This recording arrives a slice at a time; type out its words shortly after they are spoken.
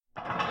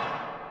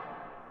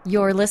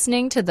You're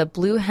listening to the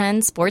Blue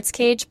Hen Sports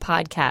Cage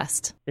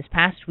podcast. This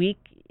past week,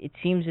 it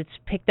seems it's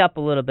picked up a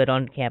little bit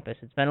on campus.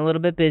 It's been a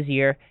little bit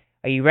busier.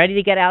 Are you ready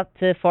to get out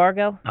to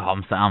Fargo? Oh,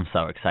 I'm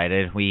so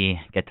excited. We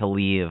get to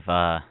leave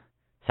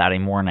Saturday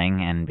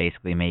morning and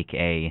basically make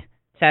a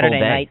Saturday full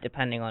day. night,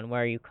 depending on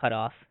where you cut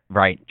off.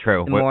 Right,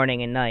 true. The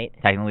morning and night.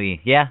 Technically,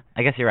 yeah,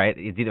 I guess you're right.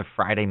 It's either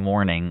Friday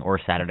morning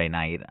or Saturday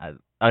night.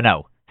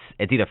 No,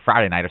 it's either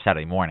Friday night or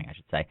Saturday morning, I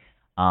should say.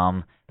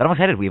 But I'm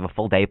excited. We have a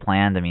full day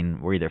planned. I mean,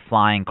 we're either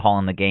flying,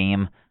 calling the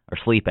game, or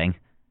sleeping.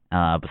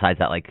 Besides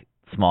that,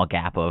 small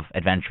gap of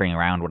adventuring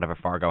around whatever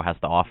Fargo has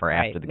to offer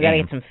after the we gotta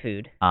game. get some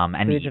food.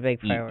 And Food's a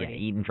big priority.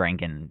 Eat and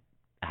drink and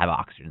have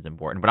oxygen is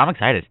important. But I'm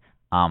excited.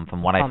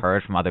 From what I've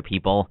heard from other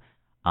people,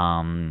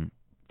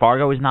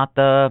 Fargo is not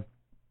the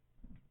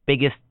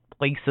biggest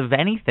place of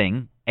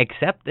anything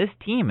except this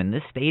team and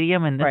this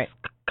stadium and this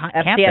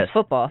campus. FCS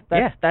football.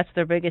 That's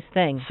their biggest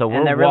thing. So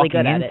and they're really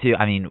good walking at it.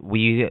 I mean,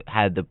 we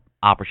had the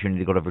opportunity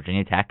to go to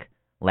Virginia Tech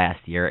last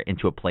year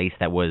into a place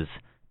that was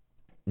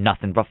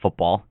nothing but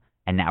football,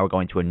 and now we're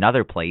going to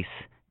another place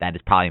that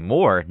is probably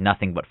more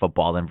nothing but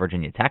football than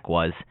Virginia Tech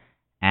was,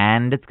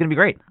 and it's going to be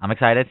great. I'm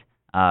excited.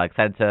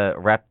 Excited to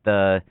rep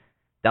the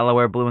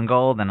Delaware blue and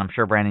gold, and I'm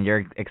sure, Brandon,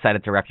 you're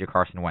excited to rep your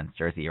Carson Wentz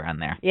jersey around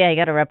there. Yeah, you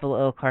got to rep a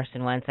little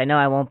Carson Wentz. I know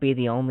I won't be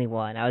the only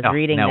one. I was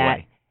reading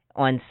that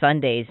on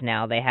Sundays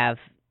now they have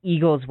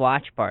Eagles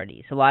watch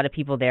parties. A lot of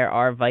people there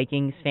are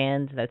Vikings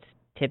fans. That's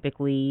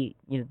typically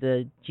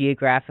the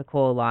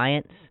geographical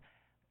alliance.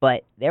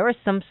 But there were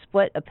some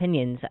split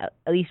opinions. At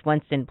least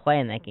Wentz didn't play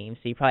in that game,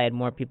 so you probably had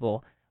more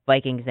people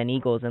Vikings than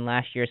Eagles in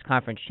last year's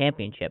conference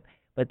championship.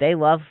 But they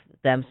love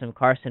them some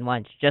Carson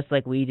Wentz, just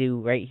like we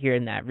do right here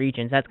in that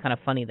region. So that's kind of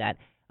funny that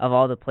of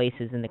all the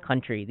places in the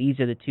country, these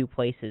are the two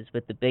places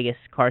with the biggest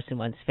Carson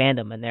Wentz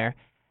fandom, and they're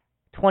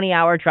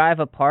 20-hour drive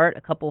apart,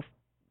 a couple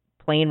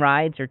plane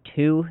rides or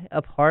two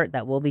apart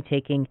that we'll be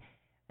taking,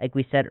 like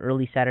we said,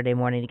 early Saturday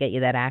morning to get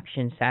you that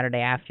action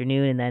Saturday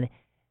afternoon, and then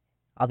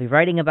I'll be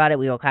writing about it.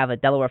 We will have a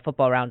Delaware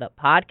Football Roundup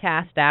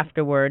podcast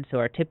afterwards, so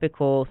our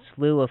typical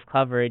slew of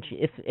coverage,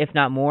 if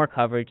not more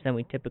coverage than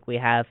we typically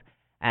have,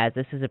 as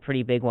this is a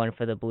pretty big one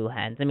for the Blue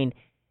Hens. I mean,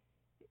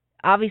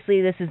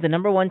 obviously this is the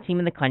number one team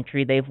in the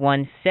country. They've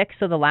won 6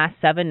 of the last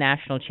 7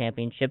 national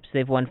championships.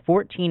 They've won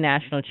 14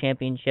 national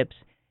championships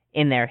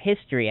in their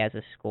history as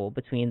a school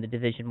between the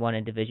Division I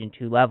and Division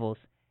II levels.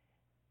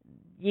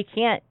 You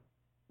can't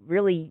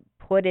really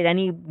put it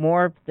any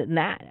more than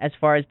that as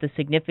far as the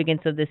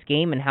significance of this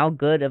game and how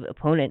good of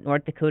opponent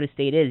North Dakota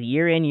State is.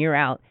 Year in, year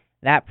out,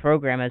 that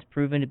program has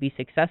proven to be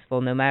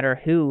successful no matter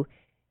who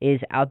is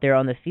out there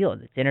on the field.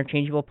 It's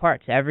interchangeable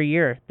parts. Every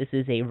year, this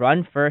is a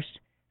run-first,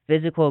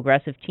 physical,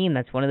 aggressive team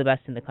that's one of the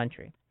best in the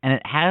country. And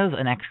it has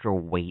an extra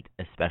weight,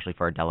 especially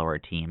for a Delaware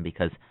team,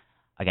 because,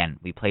 again,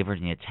 we play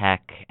Virginia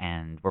Tech,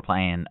 and we're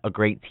playing a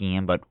great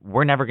team, but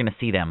we're never going to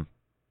see them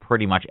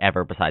pretty much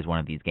ever besides one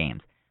of these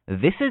games.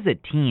 This is a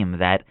team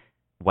that,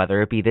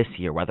 whether it be this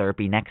year, whether it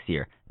be next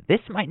year,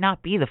 this might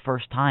not be the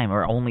first time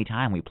or only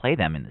time we play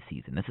them in the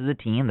season. This is a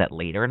team that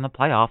later in the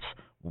playoffs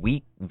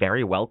we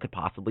very well could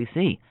possibly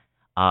see.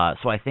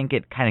 So I think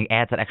it kind of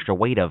adds that extra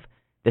weight of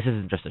this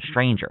isn't just a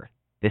stranger.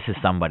 This is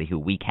somebody who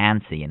we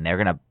can see, and they're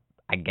going to,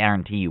 I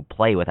guarantee you,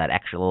 play with that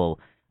extra little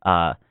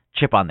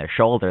chip on their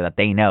shoulder that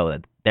they know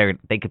that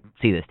they could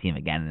see this team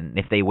again. And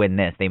if they win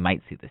this, they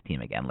might see this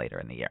team again later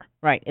in the year.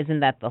 Right.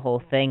 Isn't that the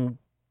whole thing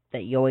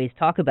that you always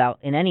talk about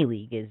in any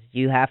league is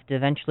you have to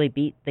eventually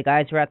beat the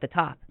guys who are at the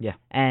top. Yeah.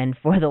 And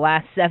for the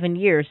last 7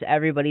 years,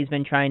 everybody's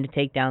been trying to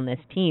take down this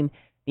team.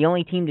 The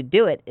only team to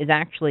do it is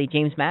actually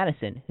James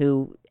Madison,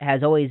 who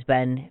has always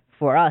been,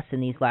 for us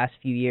in these last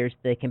few years,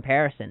 the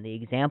comparison, the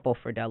example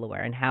for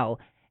Delaware and how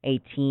a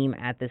team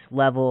at this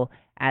level,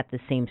 at the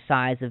same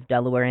size of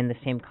Delaware in the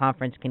same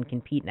conference can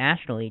compete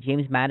nationally.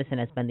 James Madison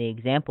has been the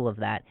example of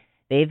that.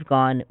 They've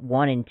gone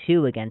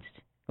 1-2 against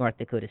North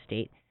Dakota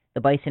State.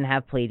 The Bison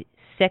have played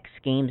 6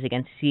 games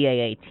against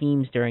CAA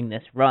teams during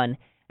this run,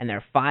 and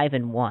they're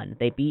 5-1.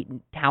 They beat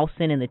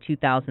Towson in the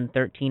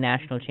 2013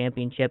 national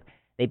championship.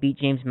 They beat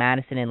James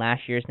Madison in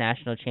last year's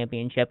national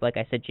championship. Like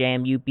I said,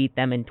 JMU beat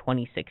them in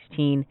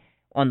 2016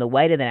 on the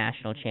way to the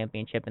national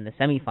championship in the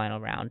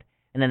semifinal round.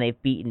 And then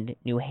they've beaten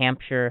New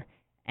Hampshire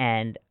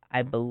and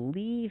I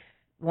believe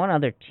one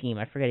other team,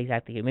 I forget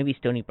exactly who, maybe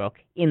Stony Brook,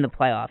 in the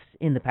playoffs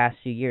in the past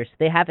few years.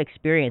 They have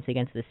experience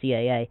against the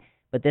CAA,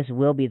 but this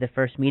will be the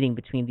first meeting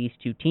between these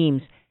two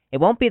teams. It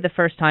won't be the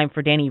first time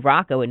for Danny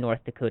Rocco in North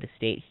Dakota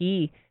State.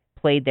 He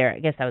played there, I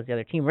guess that was the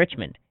other team,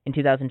 Richmond. In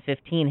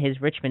 2015, his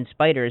Richmond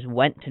Spiders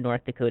went to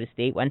North Dakota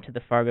State, went to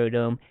the Fargo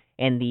Dome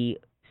in the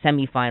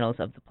semifinals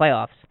of the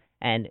playoffs,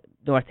 and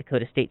North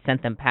Dakota State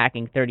sent them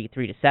packing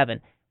 33-7.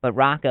 But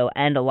Rocco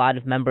and a lot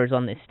of members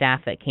on the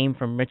staff that came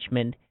from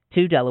Richmond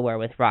to Delaware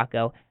with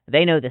Rocco,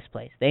 they know this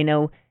place. They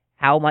know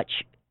how much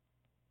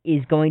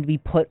is going to be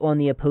put on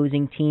the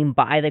opposing team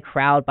by the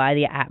crowd, by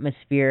the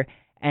atmosphere,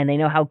 and they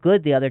know how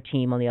good the other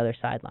team on the other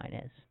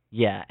sideline is.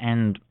 Yeah,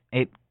 and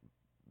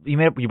you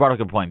brought up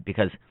a good point,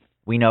 because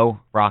we know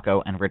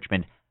Rocco and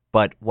Richmond,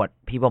 but what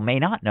people may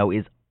not know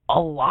is a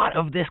lot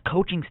of this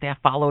coaching staff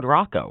followed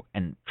Rocco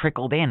and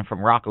trickled in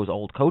from Rocco's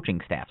old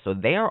coaching staff. So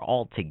they are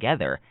all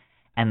together.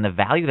 And the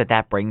value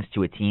that brings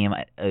to a team,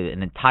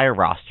 an entire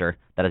roster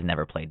that has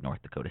never played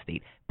North Dakota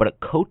State, but a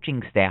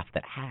coaching staff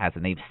that has,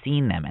 and they've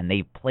seen them and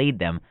they've played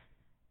them,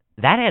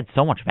 that adds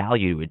so much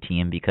value to a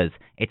team because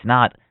it's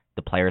not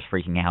the players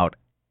freaking out,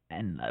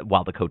 and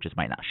while the coaches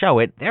might not show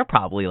it, they're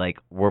probably like,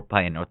 we're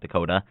playing North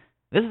Dakota.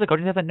 This is a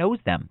coaching staff that knows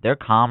them. They're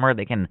calmer.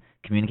 They can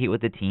communicate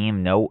with the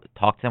team,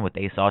 talk to them what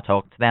they saw,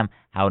 talk to them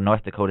how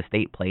North Dakota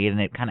State played, and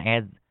it kind of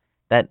adds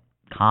that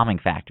calming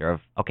factor of,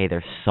 okay,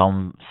 there's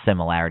some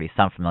similarity,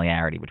 some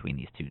familiarity between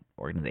these two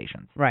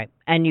organizations. Right.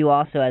 And you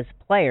also, as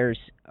players,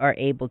 are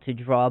able to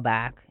draw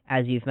back,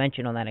 as you've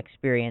mentioned, on that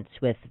experience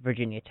with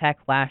Virginia Tech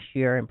last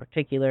year in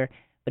particular,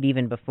 but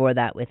even before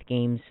that with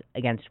games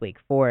against Wake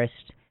Forest,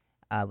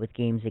 with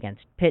games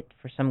against Pitt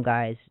for some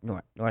guys,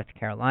 North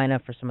Carolina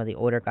for some of the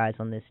older guys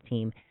on this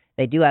team.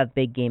 They do have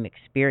big game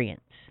experience.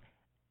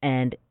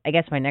 And I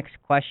guess my next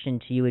question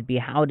to you would be,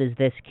 how does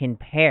this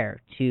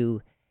compare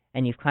to,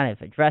 and you've kind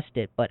of addressed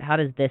it, but how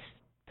does this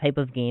type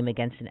of game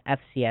against an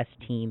FCS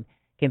team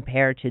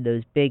compare to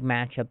those big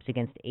matchups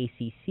against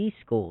ACC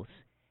schools?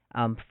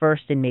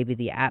 First, in maybe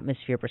the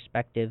atmosphere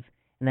perspective,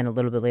 and then a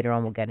little bit later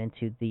on we'll get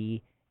into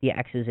the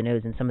X's and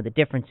O's and some of the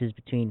differences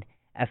between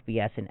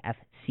FBS and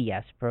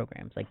FCS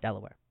programs like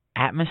Delaware.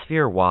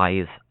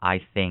 Atmosphere-wise, I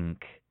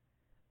think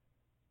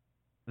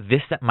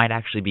this might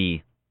actually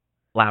be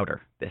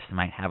louder. This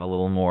might have a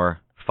little more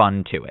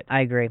fun to it.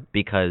 I agree.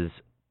 Because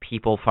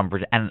people from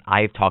Virginia, and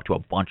I've talked to a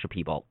bunch of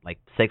people, like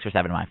 6 or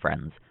 7 of my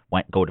friends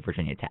go to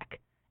Virginia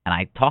Tech, and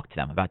I talked to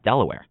them about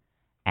Delaware,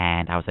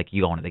 and I was like,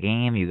 you going to the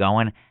game, you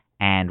going?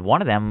 And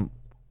one of them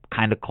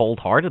kind of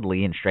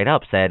cold-heartedly and straight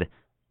up said,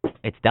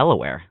 it's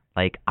Delaware.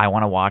 Like, I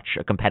want to watch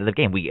a competitive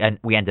game. We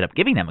ended up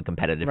giving them a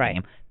competitive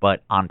game,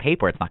 but on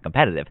paper it's not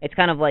competitive. It's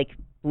kind of like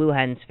Blue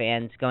Hens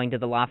fans going to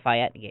the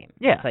Lafayette game.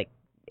 Yeah. It's like,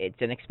 it's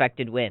an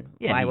expected win.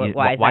 Yeah,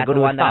 why is that go the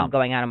to one that I'm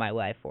going out of my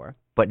way for?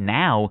 But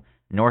now,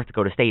 North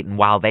Dakota State, and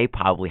while they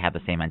probably have the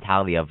same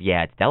mentality of,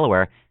 yeah, it's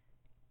Delaware,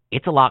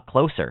 it's a lot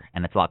closer,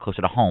 and it's a lot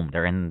closer to home.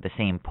 They're in the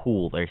same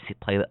pool. They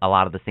play a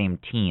lot of the same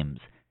teams.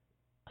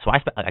 So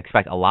I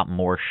expect a lot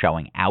more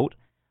showing out,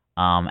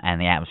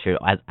 and the atmosphere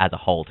as a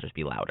whole to just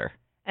be louder.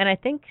 And I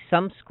think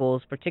some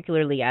schools,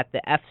 particularly at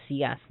the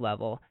FCS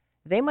level,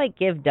 they might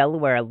give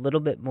Delaware a little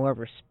bit more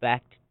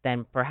respect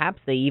than perhaps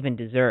they even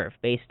deserve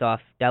based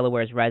off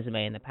Delaware's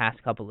resume in the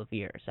past couple of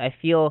years. I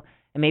feel,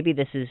 and maybe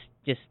this is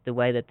just the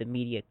way that the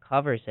media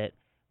covers it,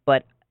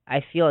 but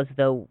I feel as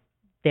though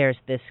there's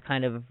this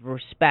kind of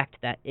respect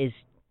that is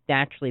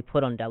naturally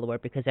put on Delaware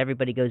because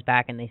everybody goes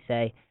back and they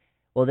say,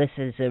 well, this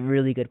is a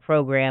really good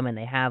program and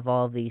they have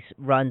all these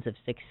runs of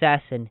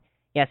success, and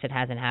yes, it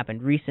hasn't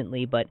happened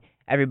recently, but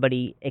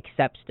everybody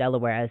accepts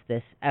Delaware as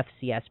this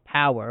FCS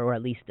power, or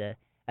at least a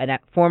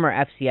former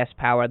FCS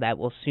power that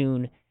will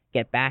soon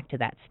get back to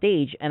that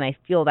stage. And I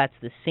feel that's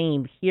the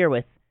same here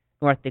with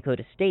North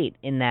Dakota State,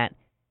 in that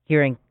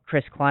hearing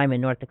Chris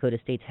Kleiman, North Dakota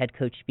State's head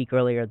coach, speak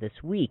earlier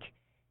this week,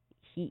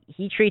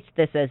 he treats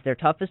this as their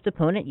toughest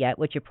opponent yet,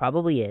 which it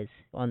probably is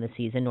on the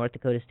season. North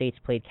Dakota State's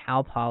played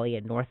Cal Poly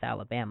and North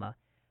Alabama.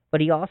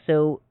 But he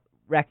also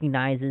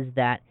recognizes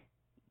that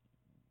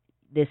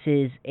this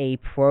is a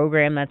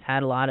program that's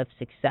had a lot of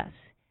success,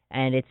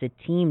 and it's a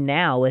team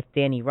now with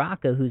Danny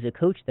Rocco, who's a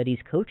coach that he's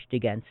coached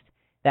against,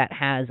 that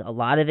has a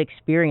lot of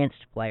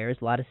experienced players,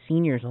 a lot of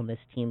seniors on this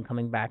team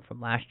coming back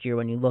from last year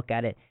when you look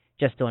at it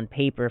just on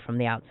paper from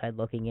the outside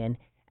looking in,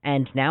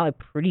 and now a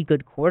pretty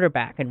good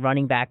quarterback and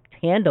running back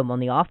tandem on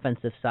the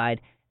offensive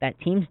side that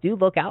teams do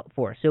look out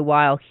for. So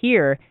while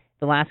here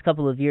the last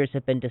couple of years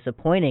have been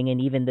disappointing, and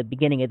even the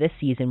beginning of this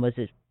season was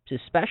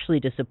especially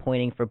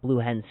disappointing for Blue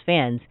Hens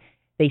fans,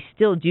 they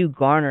still do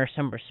garner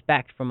some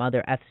respect from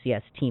other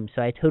FCS teams.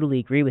 So I totally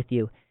agree with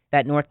you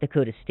that North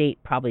Dakota State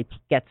probably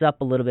gets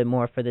up a little bit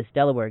more for this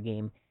Delaware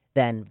game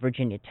than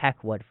Virginia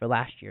Tech would for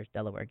last year's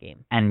Delaware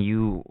game. And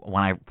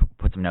when I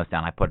put some notes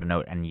down, I put a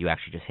note, and you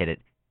actually just hit it,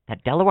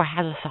 that Delaware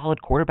has a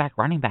solid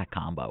quarterback-running back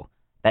combo,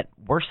 that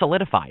we're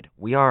solidified.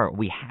 We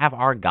have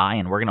our guy,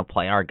 and we're going to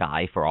play our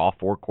guy for all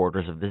 4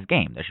 quarters of this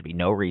game. There should be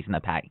no reason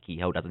that Pat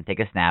Kehoe doesn't take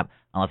a snap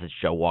unless it's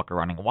Joe Walker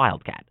running a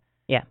Wildcat.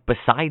 Yeah.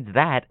 Besides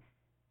that,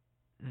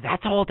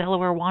 that's all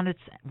Delaware wants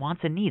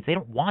and needs. They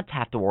don't want to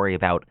have to worry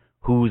about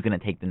who's going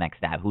to take the next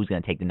snap, who's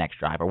going to take the next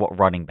drive, or what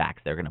running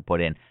backs they're going to put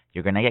in.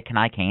 You're going to get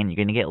Kenai Kane, you're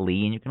going to get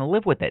Lee, and you're going to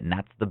live with it, and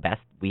that's the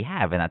best we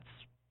have, and that's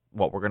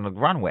what we're going to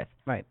run with.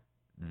 Right.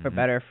 For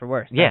better or for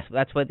worse. Yeah.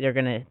 That's what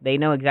they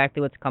know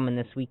exactly what's coming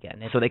this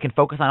weekend. So they can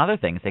focus on other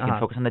things. They can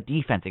focus on the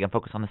defense. They can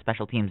focus on the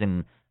special teams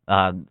and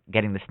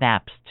getting the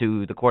snaps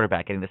to the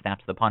quarterback, getting the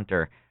snaps to the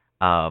punter,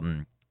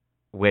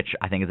 which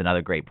I think is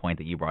another great point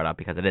that you brought up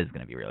because it is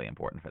going to be really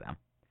important for them.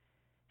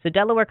 So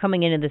Delaware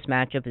coming into this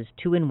matchup is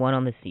 2-1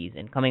 on the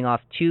season, coming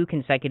off 2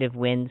 consecutive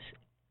wins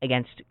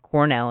against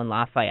Cornell and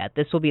Lafayette.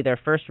 This will be their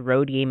first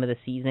road game of the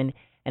season,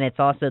 and it's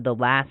also the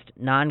last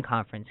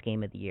non-conference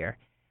game of the year.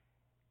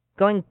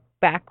 Going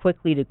back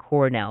quickly to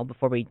Cornell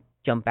before we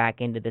jump back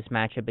into this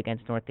matchup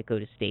against North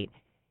Dakota State,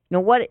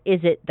 what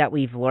is it that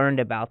we've learned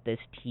about this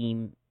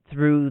team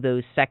through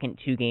those second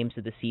two games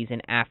of the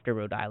season after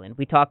Rhode Island?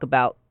 We talk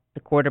about the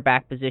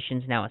quarterback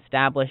position's now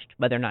established.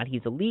 Whether or not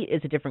he's elite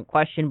is a different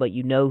question, but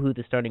you know who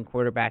the starting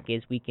quarterback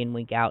is week in,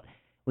 week out.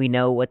 We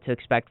know what to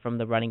expect from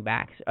the running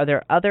backs. Are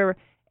there other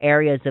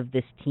areas of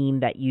this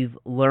team that you've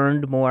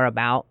learned more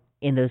about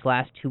in those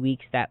last 2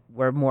 weeks that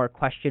were more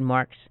question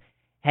marks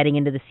heading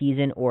into the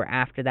season or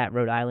after that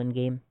Rhode Island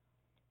game?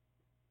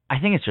 I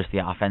think it's just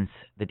the offense.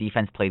 The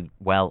defense played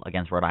well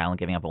against Rhode Island,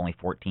 giving up only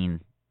 14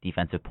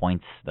 defensive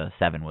points. The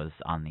 7 was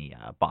on the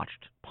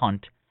botched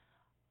punt.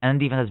 And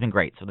the defense has been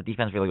great, so the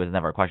defense really was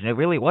never a question. It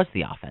really was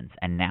the offense.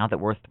 And now that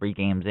we're 3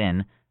 games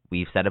in,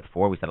 we've said it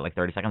before, we said it like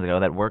 30 seconds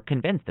ago, that we're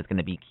convinced it's going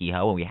to be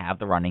Kehoe, and we have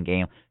the running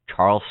game.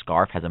 Charles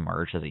Scarf has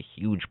emerged as a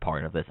huge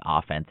part of this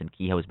offense, and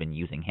Kehoe has been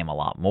using him a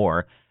lot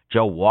more.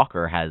 Joe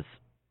Walker has,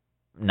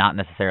 not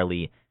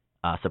necessarily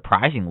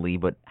surprisingly,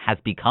 but has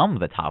become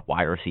the top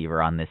wide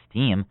receiver on this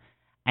team.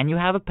 And you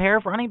have a pair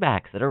of running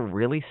backs that are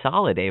really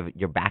solid. They have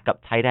your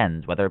backup tight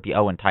ends, whether it be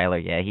Owen Tyler.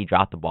 Yeah, he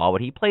dropped the ball,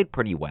 but he played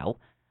pretty well.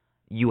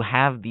 You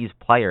have these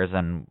players,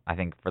 and I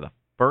think for the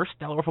first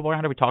Delaware Football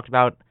Roundup, we talked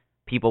about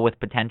people with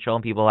potential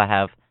and people that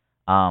have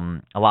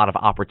a lot of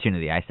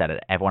opportunity. I said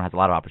it. Everyone has a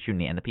lot of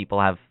opportunity, and the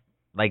people have,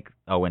 like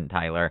Owen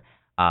Tyler,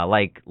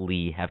 like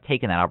Lee, have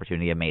taken that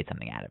opportunity and made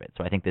something out of it.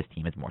 So I think this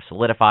team is more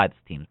solidified,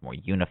 this team is more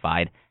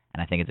unified,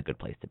 and I think it's a good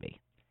place to be.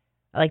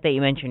 I like that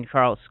you mentioned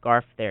Charles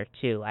Scarf there,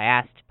 too. I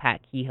asked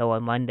Pat Kehoe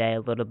on Monday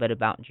a little bit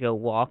about Joe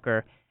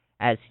Walker,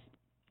 as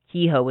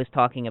Kehoe was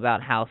talking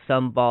about how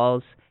some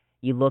balls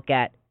you look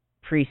at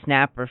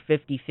pre-snap or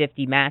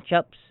 50-50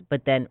 matchups,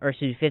 but then, or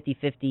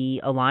 50-50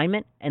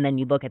 alignment, and then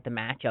you look at the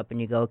matchup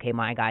and you go, okay,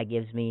 my guy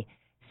gives me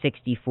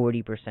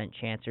 60-40%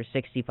 chance or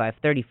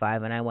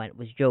 65-35, and I went,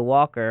 was Joe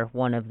Walker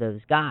one of those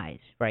guys,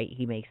 right?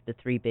 He makes the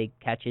 3 big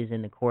catches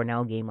in the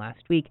Cornell game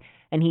last week,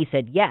 and he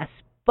said yes,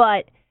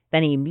 but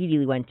then he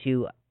immediately went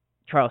to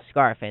Charles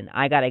Scarf, and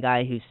I got a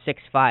guy who's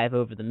 6'5"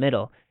 over the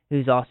middle,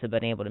 who's also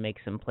been able to make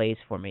some plays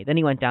for me. Then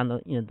he went down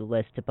the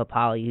list to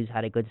Papali, who's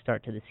had a good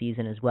start to the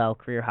season as well,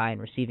 career high in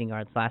receiving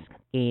yards last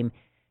game.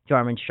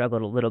 Jarman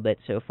struggled a little bit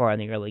so far in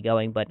the early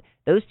going, but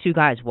those 2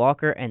 guys,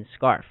 Walker and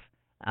Scarf,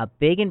 a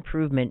big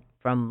improvement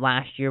from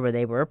last year where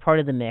they were a part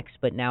of the mix,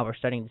 but now we're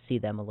starting to see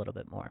them a little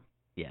bit more.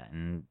 Yeah,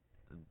 and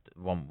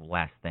one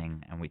last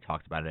thing, and we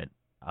talked about it,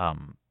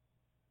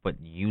 but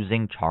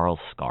using Charles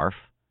Scarf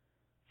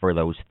for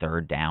those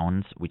third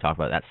downs, we talked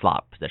about that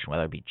slot position,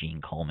 whether it be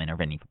Gene Coleman or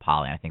Vinny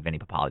Papali. And I think Vinny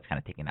Papali's kind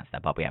of taking that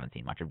step up. We haven't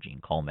seen much of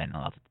Gene Coleman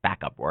unless it's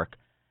backup work.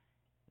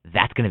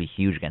 That's going to be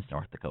huge against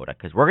North Dakota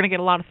because we're going to get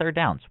a lot of third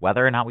downs.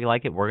 Whether or not we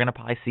like it, we're going to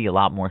probably see a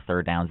lot more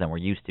third downs than we're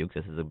used to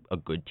because this is a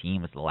good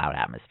team. It's a loud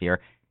atmosphere.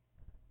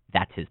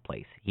 That's his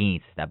place. He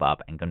needs to step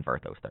up and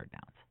convert those third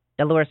downs.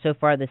 Delaware so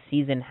far this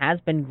season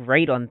has been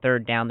great on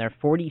third down. They're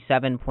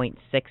 47.6%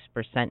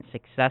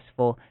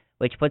 successful,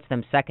 which puts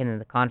them second in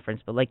the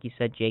conference. But like you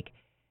said, Jake,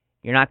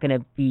 you're not going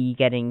to be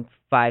getting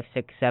 5,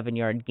 6,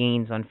 7-yard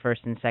gains on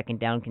first and second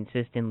down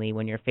consistently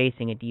when you're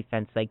facing a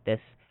defense like this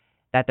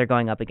that they're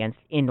going up against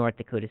in North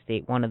Dakota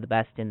State, one of the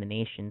best in the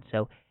nation.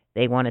 So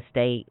they want to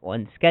stay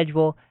on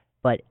schedule,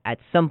 but at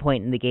some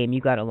point in the game, you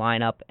got to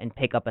line up and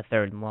pick up a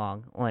third and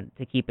long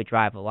to keep a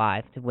drive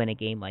alive to win a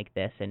game like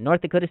this. And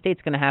North Dakota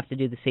State's going to have to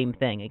do the same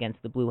thing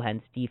against the Blue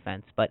Hens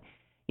defense. But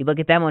you look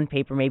at them on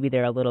paper, maybe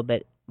they're a little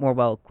bit more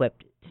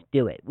well-equipped to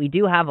do it. We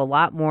do have a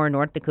lot more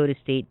North Dakota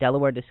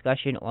State-Delaware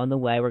discussion on the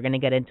way. We're going to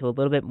get into a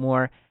little bit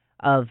more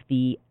of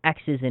the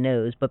X's and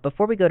O's. But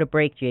before we go to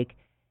break, Jake,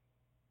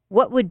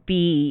 what would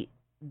be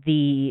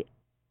the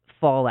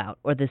fallout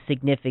or the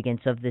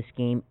significance of this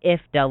game if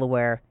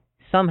Delaware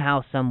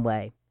somehow, some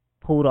way,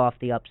 pulled off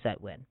the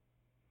upset win?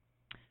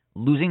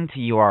 Losing to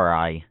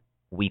URI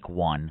week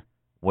 1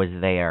 was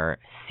their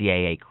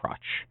CAA crutch.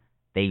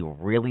 They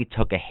really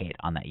took a hit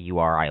on that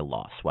URI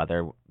loss,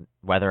 whether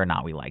or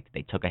not we liked it.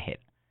 They took a hit.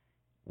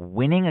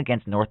 Winning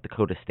against North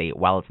Dakota State,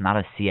 while it's not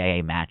a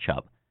CAA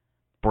matchup,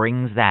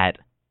 brings that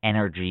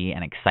energy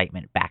and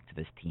excitement back to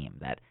this team,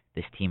 that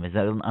this team is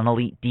an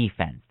elite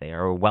defense. They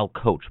are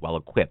well-coached,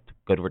 well-equipped,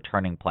 good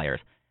returning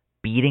players.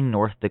 Beating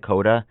North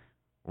Dakota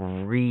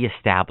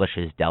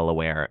reestablishes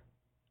Delaware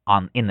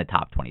in the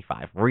top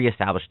 25,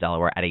 reestablishes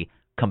Delaware at a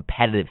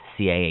competitive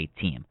CAA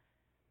team.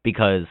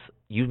 Because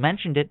you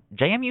mentioned it,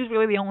 JMU is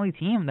really the only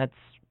team that's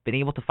been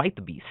able to fight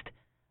the beast.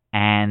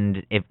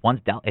 And if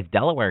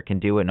Delaware can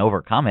do it and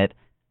overcome it,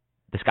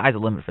 the sky's the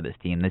limit for this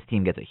team. This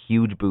team gets a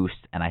huge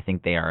boost, and I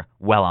think they are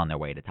well on their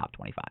way to top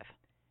 25.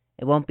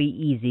 It won't be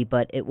easy,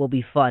 but it will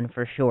be fun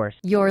for sure.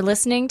 You're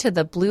listening to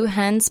the Blue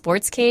Hen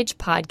Sports Cage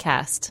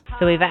podcast.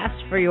 So we've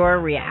asked for your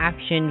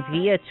reaction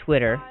via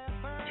Twitter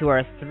to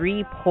our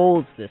 3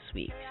 polls this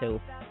week. So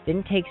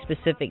didn't take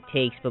specific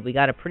takes, but we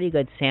got a pretty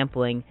good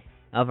sampling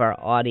of our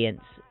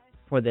audience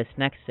for this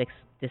next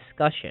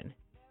discussion.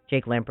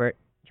 Jake Lampert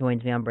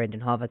joins me. I'm Brandon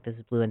Hovek. This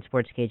is Blue Hen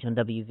Sports Cage on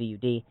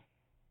WVUD.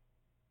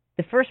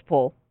 The first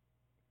poll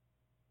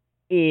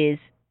is,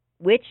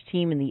 which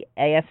team in the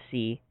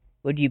AFC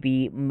would you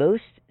be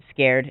most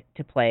scared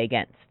to play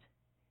against?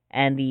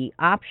 And the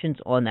options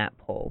on that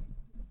poll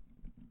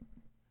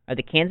are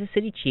the Kansas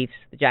City Chiefs,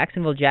 the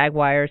Jacksonville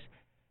Jaguars,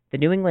 the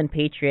New England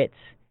Patriots,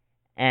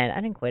 and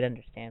I didn't quite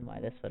understand why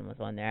this one was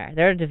on there.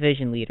 They're a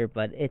division leader,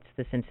 but it's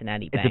the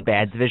Cincinnati Bengals. It's a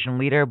bad division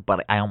leader,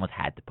 but I almost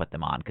had to put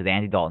them on because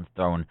Andy Dalton's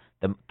thrown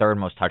the third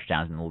most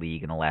touchdowns in the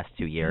league in the last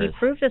 2 years. He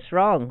proved us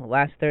wrong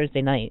last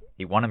Thursday night.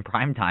 He won in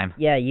prime time.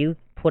 Yeah, you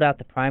put out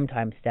the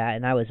primetime stat,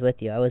 and I was with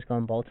you. I was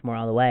going Baltimore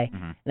all the way.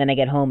 Mm-hmm. And then I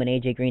get home, and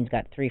A.J. Green's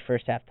got 3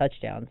 first-half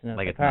touchdowns. And I was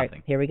Like like, it's all right,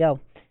 nothing. here we go.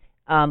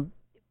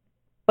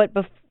 But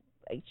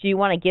do you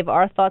want to give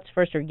our thoughts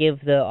first or give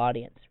the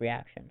audience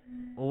reaction?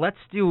 Let's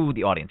do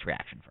the audience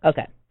reaction first.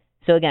 Okay.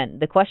 So, again,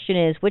 the question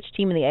is, which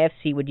team in the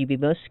AFC would you be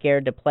most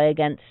scared to play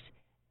against?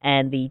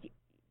 And the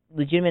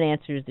legitimate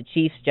answer is the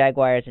Chiefs,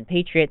 Jaguars, and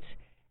Patriots.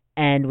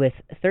 And with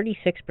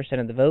 36%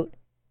 of the vote,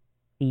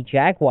 the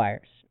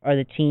Jaguars are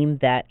the team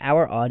that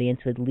our audience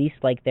would least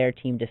like their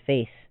team to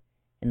face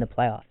in the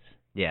playoffs.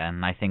 Yeah,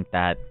 and I think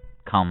that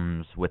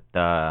comes with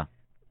the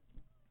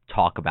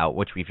talk about,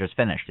 which we've just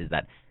finished, is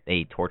that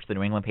they torched the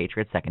New England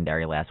Patriots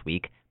secondary last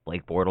week.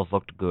 Blake Bortles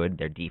looked good,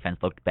 their defense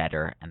looked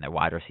better, and their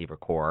wide receiver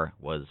core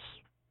was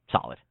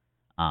solid.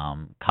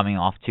 Coming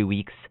off 2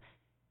 weeks,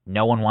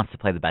 no one wants to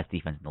play the best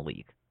defense in the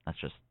league. That's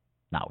just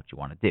not what you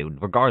want to do,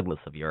 regardless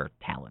of your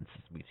talents.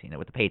 We've seen it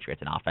with the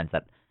Patriots, an offense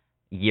that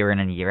year in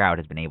and year out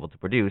has been able to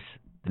produce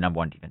the number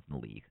one defense in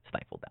the league,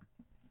 stifled them.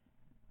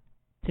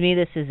 To me,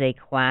 this is a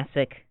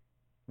classic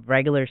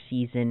regular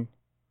season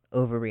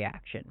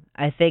overreaction.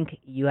 I think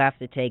you have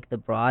to take the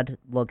broad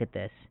look at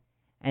this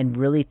and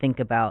really think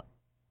about,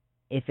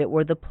 if it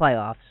were the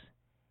playoffs,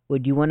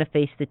 would you want to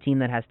face the team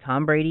that has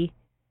Tom Brady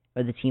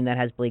or the team that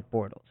has Blake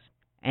Bortles?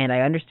 And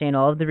I understand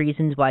all of the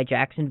reasons why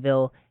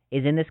Jacksonville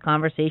is in this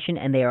conversation,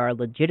 and they are a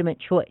legitimate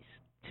choice.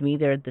 To me,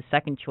 they're the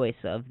second choice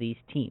of these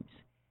teams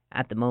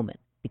at the moment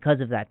because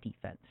of that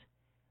defense.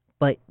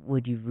 But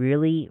would you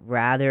really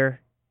rather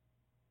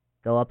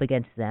go up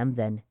against them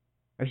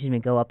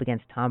go up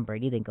against Tom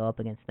Brady than go up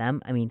against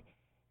them? I mean,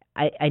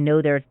 I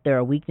know there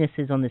are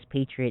weaknesses on this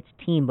Patriots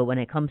team, but when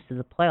it comes to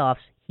the playoffs,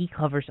 he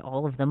covers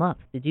all of them up.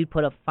 The dude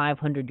put up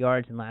 500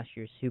 yards in last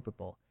year's Super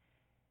Bowl.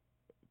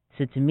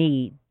 So to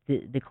me,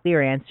 the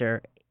clear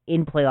answer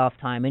in playoff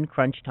time, in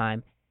crunch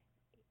time,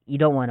 you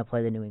don't want to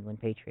play the New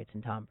England Patriots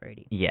and Tom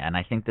Brady. Yeah, and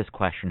I think this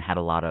question had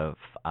a lot of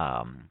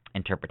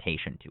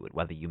interpretation to it,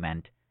 whether you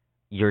meant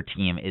your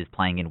team is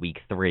playing in Week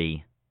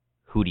 3,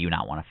 who do you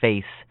not want to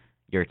face?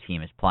 Your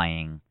team is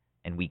playing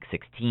in Week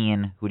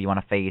 16, who do you want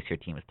to face? Your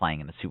team is playing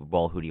in the Super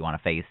Bowl, who do you want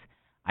to face?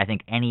 I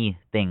think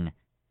anything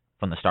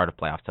from the start of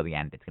playoffs till the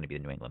end, it's going to be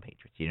the New England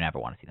Patriots. You never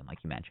want to see them, like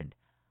you mentioned.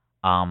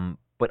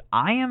 But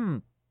I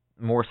am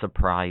more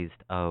surprised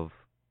of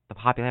the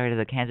popularity of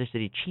the Kansas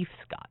City Chiefs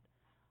got.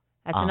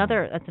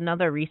 That's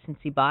another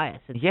recency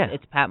bias. Yeah.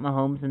 It's Pat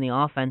Mahomes and the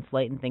offense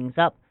lighting things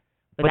up.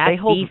 But they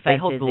hold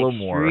defense a is little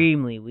more.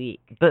 Extremely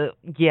weak. But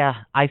yeah,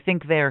 I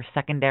think their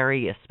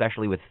secondary,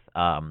 especially with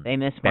they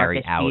miss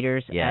Barry Marcus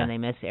Peters out, yeah. and they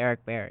miss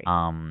Eric Berry.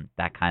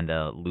 That kind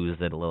of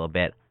loses it a little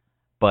bit.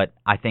 But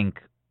I think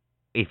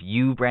if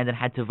you, Brandon,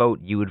 had to vote,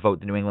 you would vote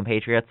the New England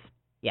Patriots?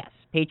 Yes,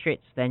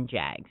 Patriots, then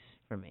Jags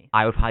for me.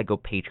 I would probably go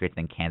Patriots,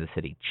 then Kansas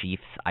City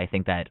Chiefs. I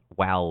think that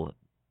while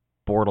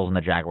Bortles and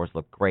the Jaguars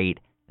look great,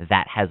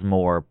 that has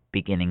more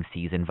beginning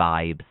season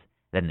vibes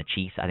than the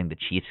Chiefs. I think the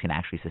Chiefs can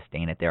actually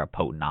sustain it. They're a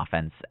potent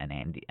offense,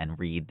 and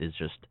Reed is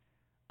just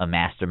a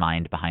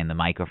mastermind behind the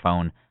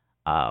microphone.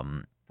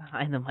 Behind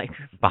the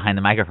microphone. Behind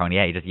the microphone,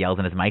 yeah. He just yells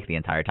in his mic the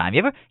entire time.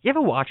 You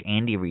ever watch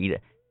Andy Reid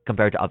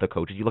compared to other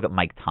coaches? You look at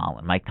Mike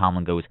Tomlin. Mike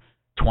Tomlin goes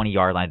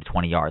 20-yard line to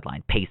 20-yard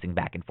line, pacing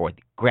back and forth,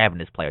 grabbing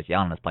his players,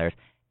 yelling at his players.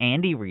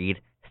 Andy Reid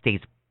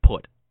stays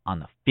put on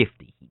the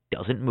 50. He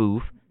doesn't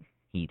move.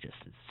 He just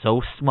is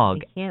so smug.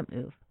 He can't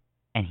move.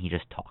 And he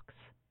just talks.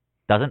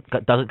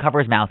 Doesn't cover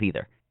his mouth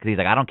either, because he's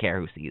like, I don't care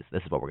who sees.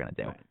 This is what we're gonna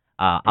do. Right.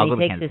 I'll go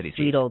to Kansas City. He takes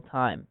his sweet old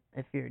time.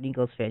 If you're an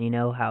Eagles fan, you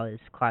know how his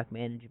clock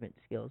management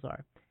skills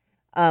are.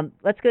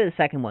 Let's go to the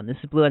second one. This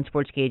is Blue End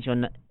Sports Cage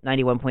on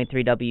 91.3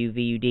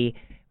 WVUD.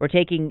 We're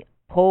taking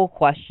poll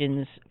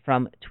questions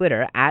from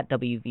Twitter at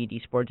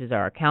WVD Sports is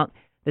our account.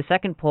 The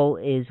second poll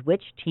is,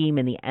 which team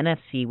in the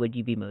NFC would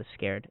you be most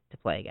scared to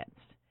play against?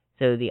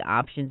 So the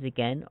options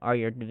again are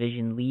your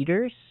division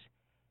leaders,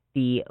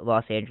 the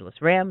Los Angeles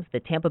Rams, the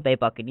Tampa Bay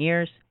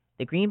Buccaneers,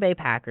 the Green Bay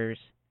Packers,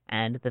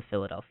 and the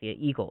Philadelphia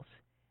Eagles.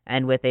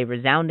 And with a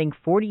resounding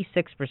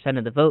 46%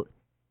 of the vote,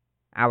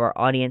 our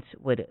audience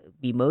would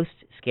be most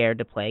scared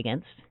to play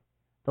against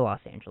the Los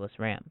Angeles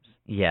Rams.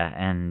 Yeah,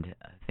 and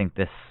I think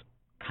this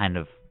kind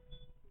of,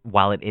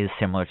 while it is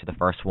similar to the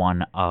first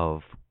one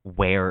of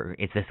where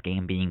is this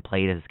game being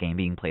played, is this game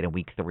being played in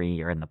Week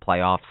 3 or in the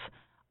playoffs,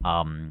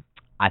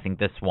 I think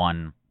this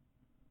one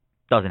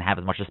doesn't have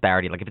as much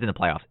disparity. Like, if it's in the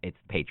playoffs, it's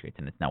the Patriots,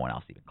 and it's no one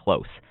else even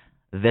close.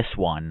 This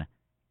one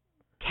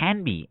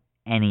can be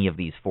any of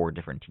these 4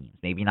 different teams.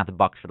 Maybe not the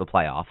Bucs for the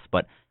playoffs,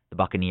 but the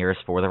Buccaneers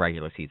for the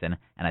regular season,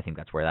 and I think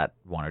that's where that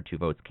 1 or 2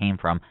 votes came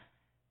from.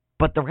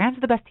 But the Rams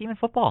are the best team in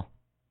football.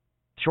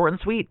 Short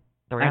and sweet.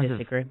 The Rams I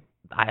disagree.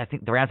 I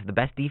think the Rams are the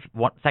best they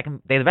have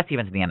the best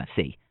defense in the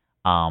NFC.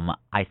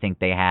 I think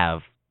they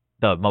have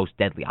the most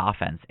deadly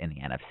offense in the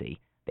NFC.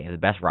 They have the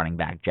best running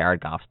back.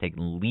 Jared Goff's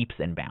taken leaps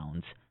and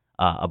bounds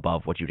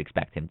above what you'd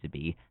expect him to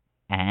be.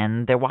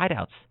 And their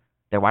wideouts.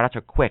 Their wideouts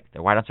are quick.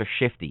 Their wideouts are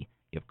shifty.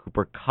 You have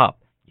Cooper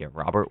Kupp. You have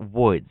Robert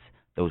Woods.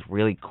 Those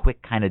really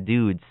quick kind of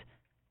dudes.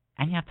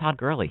 And you have Todd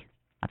Gurley.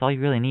 That's all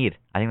you really need.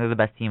 I think they're the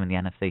best team in the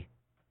NFC.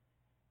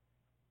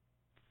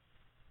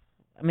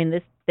 I mean,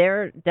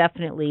 they're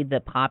definitely the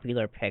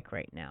popular pick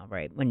right now,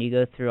 right? When you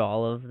go through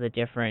all of the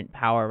different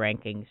power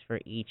rankings for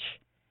each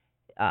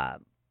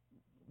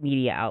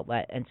media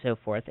outlet and so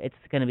forth, it's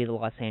going to be the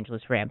Los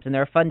Angeles Rams. And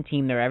they're a fun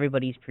team. They're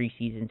everybody's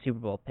preseason Super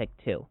Bowl pick,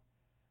 too.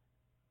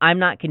 I'm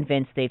not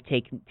convinced they've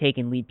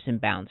taken leaps and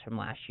bounds from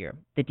last year.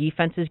 The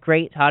defense is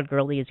great. Todd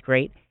Gurley is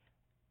great.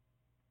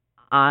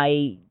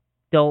 I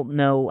don't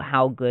know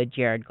how good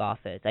Jared Goff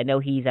is. I know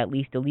he's at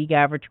least a league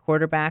average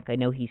quarterback. I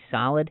know he's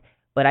solid,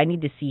 but I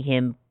need to see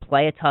him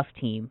play a tough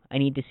team. I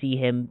need to see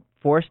him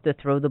forced to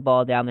throw the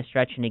ball down the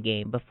stretch in a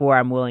game before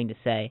I'm willing to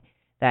say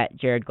that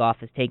Jared Goff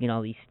has taken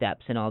all these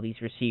steps and all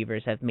these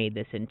receivers have made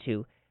this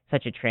into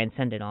such a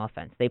transcendent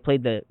offense. They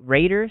played the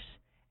Raiders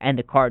and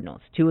the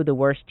Cardinals, two of the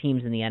worst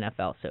teams in the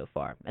NFL so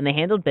far. And they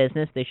handled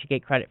business. They should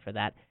get credit for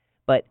that.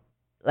 But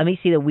let me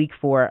see the Week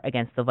 4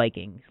 against the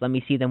Vikings. Let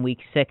me see them Week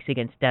 6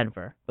 against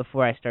Denver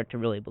before I start to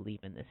really believe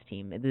in this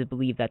team. I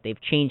believe that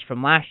they've changed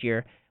from last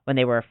year when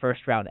they were a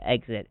first-round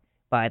exit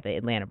by the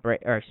Atlanta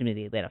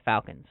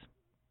Falcons.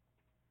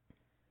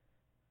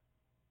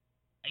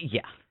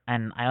 Yeah,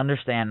 and I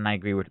understand and I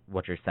agree with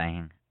what you're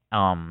saying.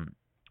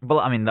 But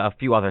I mean, a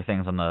few other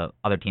things on the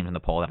other teams in the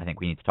poll that I think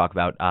we need to talk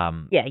about.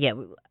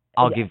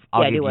 I'll give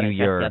you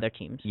your other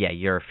teams. Yeah,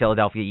 your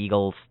Philadelphia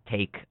Eagles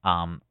take.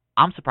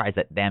 I'm surprised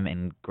that them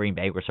and Green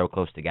Bay were so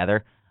close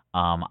together.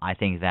 I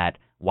think that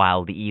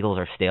while the Eagles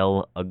are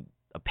still a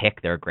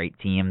pick, they're a great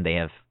team. They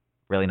have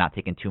really not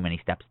taken too many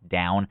steps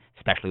down,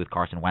 especially with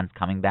Carson Wentz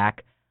coming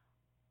back.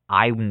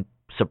 I'm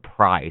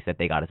surprised that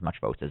they got as much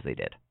votes as they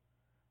did.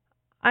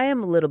 I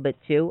am a little bit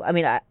too. I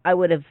mean, I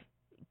would have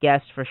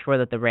guessed for sure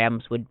that the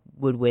Rams would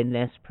win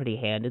this pretty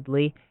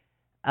handedly.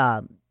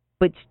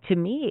 But to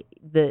me,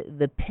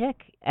 the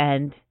pick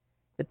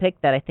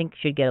that I think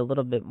should get a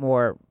little bit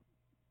more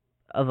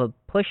of a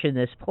push in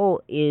this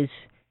poll is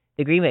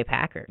the Green Bay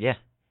Packers. Yeah.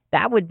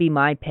 That would be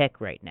my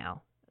pick right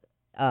now,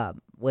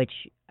 which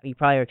you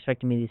probably are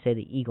expecting me to say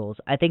the Eagles.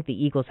 I think the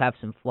Eagles have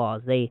some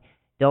flaws. They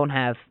don't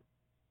have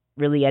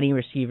really any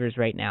receivers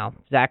right now.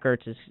 Zach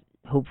Ertz is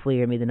hopefully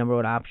going to be the number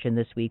one option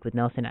this week with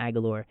Nelson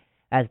Aguilar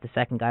as the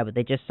second guy, but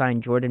they just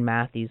signed Jordan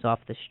Matthews off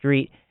the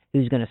street,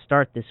 who's going to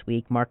start this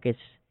week. Mark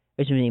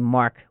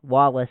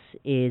Wallace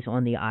is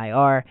on the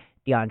IR.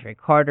 DeAndre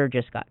Carter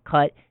just got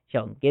cut.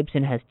 Sheldon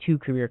Gibson has 2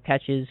 career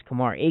catches.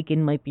 Kamar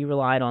Aiken might be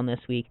relied on this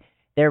week.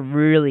 They're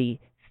really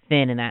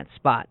thin in that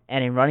spot.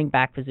 And in running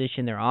back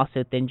position, they're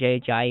also thin. Jay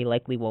Ajayi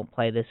likely won't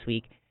play this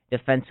week.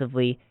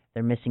 Defensively,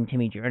 they're missing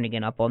Timmy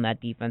Jernigan up on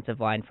that defensive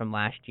line from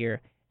last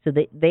year. So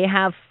they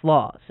have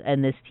flaws,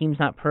 and this team's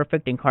not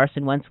perfect, and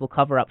Carson Wentz will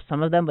cover up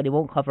some of them, but he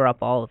won't cover up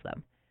all of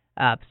them.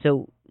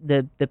 So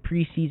the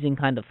preseason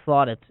kind of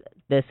thought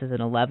this as an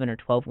 11 or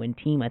 12-win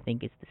team, I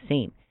think, is the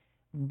same.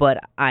 But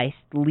I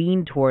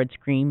lean towards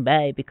Green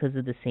Bay because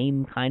of the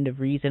same kind of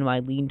reason why I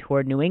lean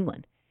toward New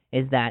England,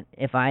 is that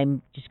if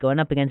I'm just going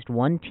up against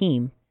one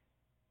team,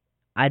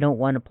 I don't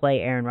want to play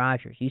Aaron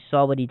Rodgers. You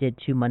saw what he did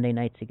 2 Monday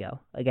nights ago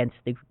against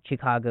the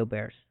Chicago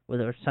Bears,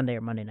 whether it was Sunday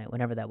or Monday night,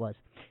 whenever that was,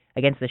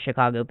 against the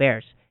Chicago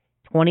Bears.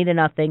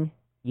 20-0,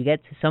 you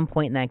get to some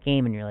point in that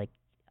game and you're like,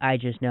 I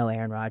just know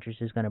Aaron Rodgers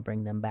is going to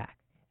bring them back.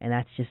 And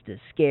that's just a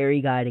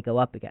scary guy to go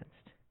up against.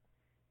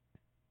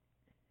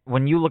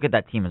 When you look at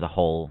that team as a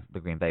whole, the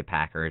Green Bay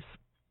Packers,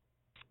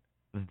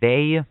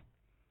 I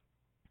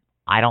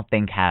don't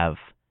think have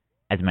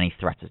as many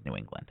threats as New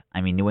England.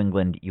 I mean, New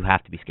England, you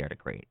have to be scared of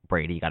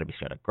Brady. You got to be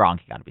scared of Gronk.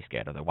 You got to be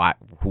scared of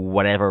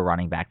whatever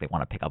running back they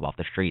want to pick up off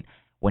the street.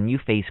 When you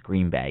face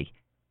Green Bay,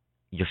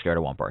 you're scared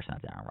of one person.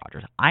 That's Aaron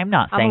Rodgers. I'm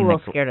a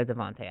little scared of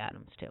Devontae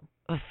Adams too.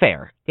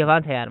 Fair.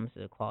 Devontae Adams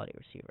is a quality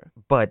receiver,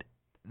 but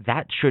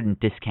that shouldn't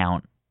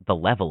discount the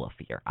level of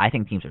fear. I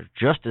think teams are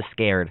just as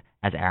scared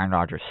as Aaron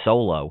Rodgers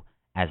solo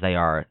as they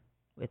are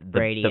with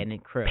Brady and the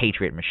crew.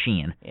 Patriot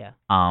machine. Yeah.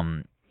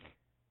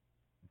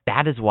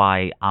 That is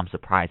why I'm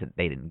surprised that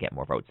they didn't get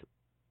more votes.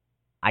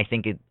 I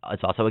think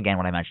it's also, again,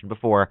 what I mentioned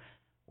before,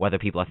 whether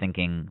people are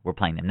thinking we're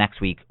playing them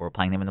next week or we're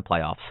playing them in the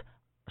playoffs.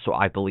 So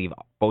I believe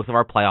both of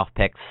our playoff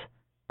picks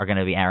are going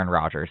to be Aaron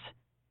Rodgers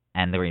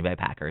and the Green Bay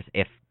Packers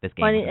if this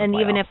game is in the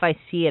playoffs. Even if I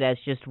see it as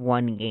just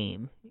one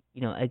game,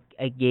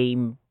 a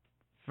game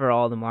for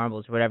all the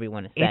marbles, whatever you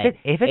want to say.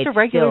 If it's a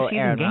regular season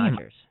Aaron game,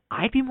 Rodgers.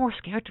 I'd be more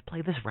scared to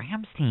play this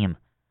Rams team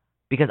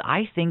because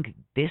I think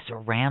this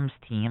Rams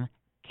team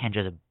can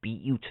just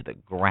beat you to the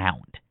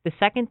ground. The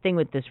second thing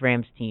with this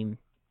Rams team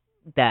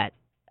that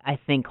I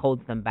think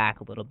holds them back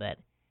a little bit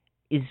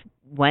is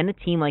when a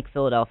team like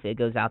Philadelphia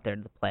goes out there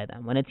to play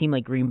them, when a team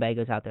like Green Bay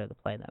goes out there to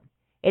play them,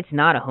 it's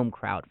not a home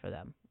crowd for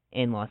them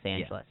in Los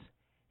Angeles.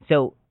 Yeah.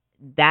 So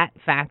that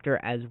factor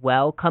as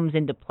well comes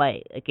into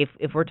play. Like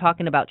if we're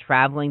talking about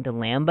traveling to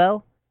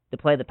Lambeau to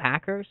play the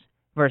Packers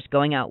versus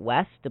going out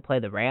west to play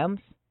the Rams,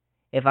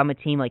 if I'm a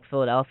team like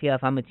Philadelphia,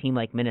 if I'm a team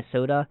like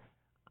Minnesota,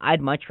 I'd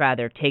much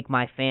rather take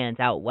my fans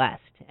out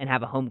west and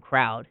have a home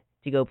crowd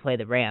to go play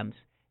the Rams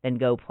than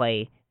go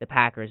play the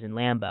Packers in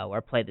Lambeau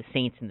or play the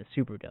Saints in the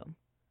Superdome.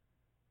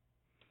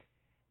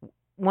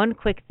 One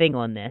quick thing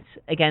on this.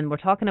 Again, we're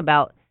talking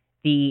about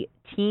the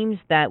teams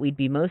that we'd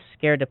be most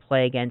scared to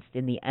play against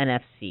in the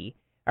NFC.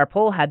 Our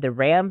poll had the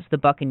Rams, the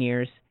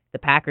Buccaneers, the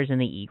Packers, and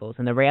the Eagles,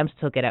 and the Rams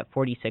took it at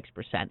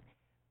 46%.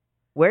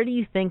 Where do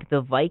you think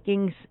the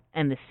Vikings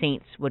and the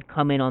Saints would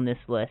come in on this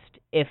list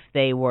if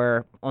they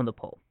were on the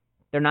poll?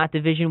 They're not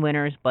division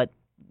winners, but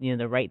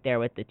they're right there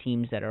with the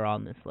teams that are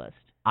on this list.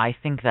 I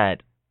think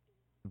that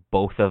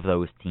both of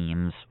those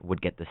teams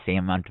would get the same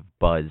amount of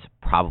buzz,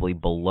 probably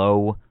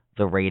below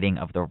the rating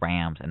of the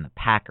Rams and the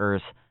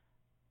Packers,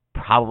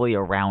 probably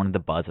around the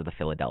buzz of the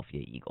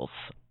Philadelphia Eagles,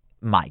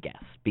 my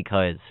guess,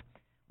 because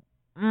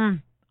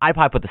I'd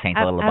probably put the Saints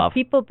a little above. Have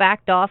people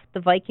backed off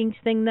the Vikings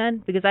thing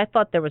then? Because I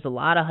thought there was a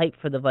lot of hype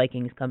for the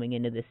Vikings coming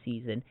into this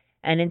season.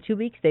 And in 2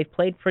 weeks, they've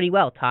played pretty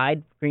well.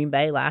 Tied Green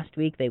Bay last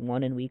week. They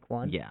won in week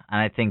 1. Yeah,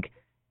 and I think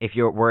if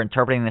we're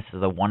interpreting this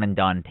as a one and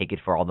done, take it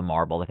for all the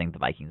marbles, I think the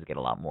Vikings get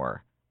a lot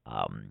more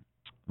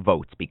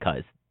votes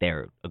because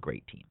they're a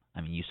great team.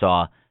 I mean, you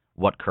saw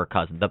what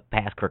the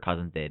pass Kirk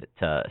Cousins did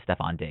to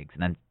Stephon Diggs,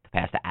 and then the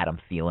pass to Adam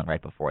Thielen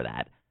right before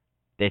that.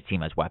 This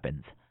team has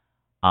weapons.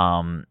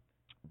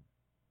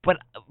 But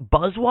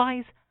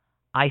buzz-wise,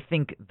 I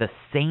think the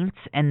Saints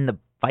and the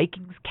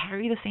Vikings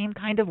carry the same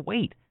kind of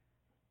weight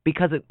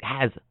because it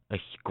has a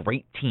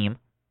great team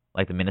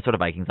like the Minnesota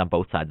Vikings on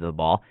both sides of the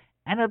ball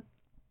and a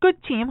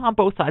good team on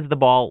both sides of the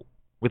ball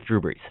with Drew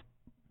Brees.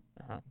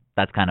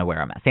 That's kind of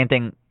where I'm at. Same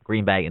thing,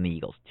 Green Bay and the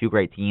Eagles. Two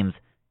great teams.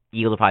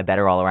 Eagles are probably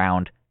better all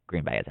around.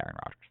 Green Bay has Aaron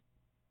Rodgers.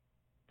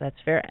 That's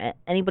fair.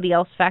 Anybody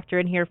else factor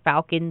in here?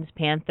 Falcons,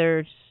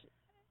 Panthers?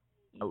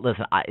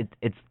 Listen,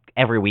 it's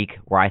every week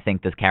where I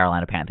think this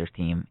Carolina Panthers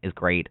team is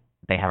great.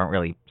 They haven't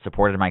really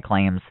supported my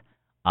claims.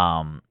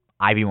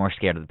 I'd be more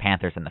scared of the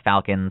Panthers than the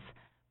Falcons.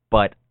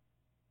 But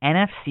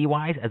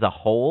NFC-wise, as a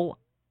whole,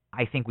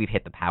 I think we've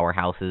hit the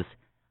powerhouses.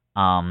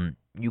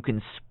 You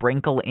can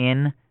sprinkle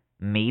in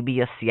maybe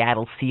a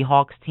Seattle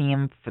Seahawks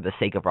team for the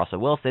sake of Russell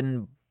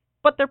Wilson,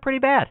 but they're pretty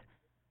bad.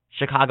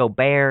 Chicago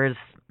Bears,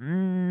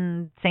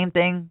 same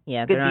thing.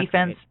 Yeah, good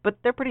defense, but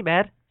they're pretty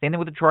bad. Same thing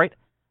with Detroit.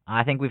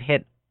 I think we've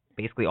hit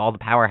basically all the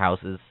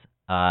powerhouses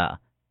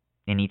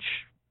in each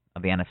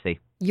of the NFC.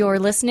 You're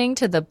listening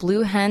to the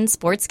Blue Hen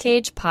Sports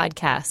Cage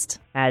podcast.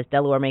 As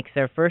Delaware makes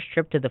their first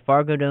trip to the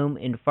Fargo Dome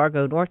in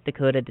Fargo, North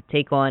Dakota to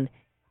take on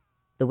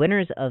the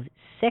winners of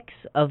 6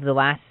 of the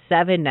last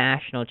 7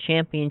 national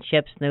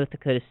championships. North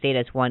Dakota State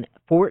has won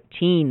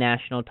 14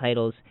 national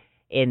titles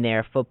in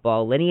their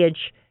football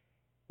lineage.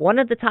 One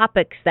of the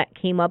topics that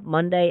came up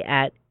Monday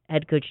at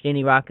head coach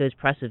Danny Rocco's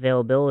press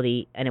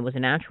availability, and it was a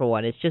natural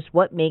one, is just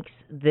what makes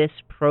this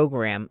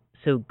program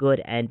so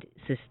good and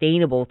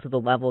sustainable to the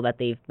level that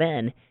they've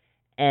been.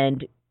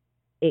 And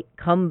the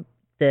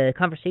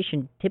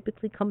conversation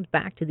typically comes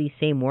back to these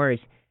same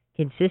words: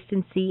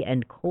 consistency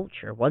and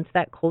culture. Once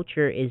that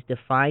culture is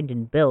defined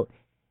and built,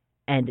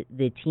 and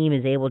the team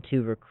is able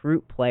to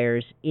recruit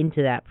players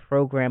into that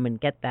program and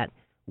get that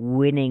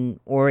winning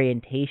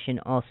orientation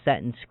all set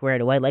and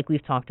squared away, like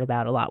we've talked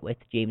about a lot with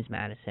James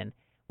Madison.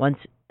 Once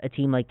a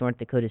team like North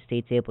Dakota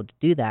State's able to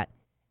do that,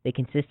 the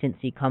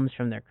consistency comes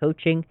from their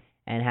coaching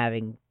and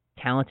having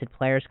talented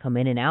players come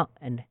in and out,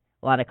 and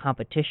a lot of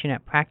competition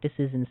at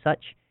practices and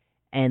such.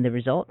 And the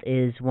result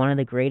is one of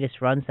the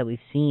greatest runs that we've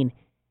seen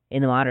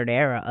in the modern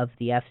era of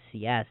the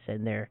FCS,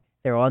 and they're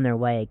on their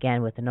way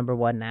again with the number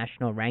 1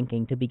 national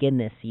ranking to begin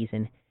this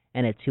season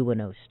and a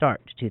 2-0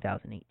 start to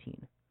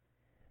 2018.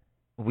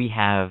 We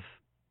have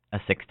a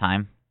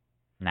 6-time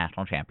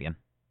national champion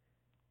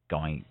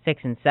going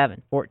 6 and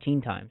 7,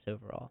 14 times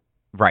overall.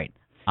 Right.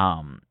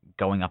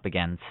 Going up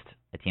against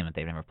a team that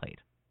they've never played.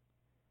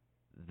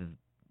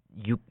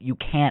 You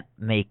can't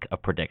make a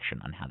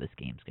prediction on how this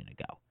game's going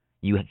to go.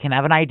 You can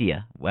have an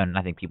idea, when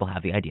I think people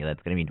have the idea that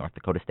it's going to be North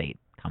Dakota State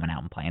coming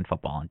out and playing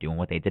football and doing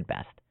what they did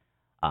best.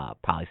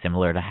 Probably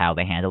similar to how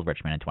they handled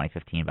Richmond in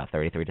 2015, about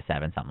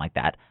 33-7, something like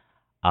that.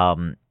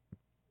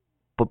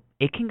 But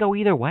it can go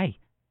either way.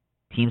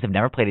 Teams have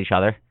never played each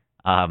other.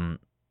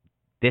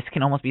 This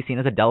can almost be seen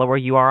as a Delaware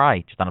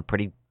URI, just on a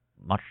pretty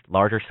much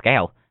larger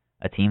scale.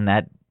 A team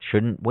that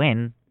shouldn't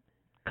win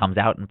comes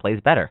out and plays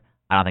better.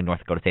 I don't think North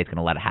Dakota State's going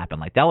to let it happen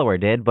like Delaware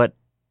did, but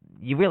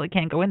you really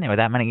can't go in there with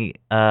that many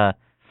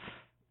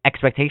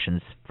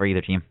expectations for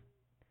either team.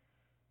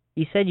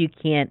 You said you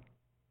can't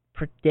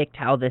predict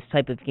how this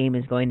type of game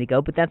is going to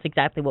go, but that's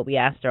exactly what we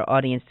asked our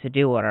audience to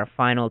do on our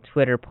final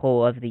Twitter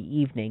poll of the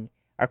evening.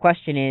 Our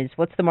question is,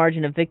 what's the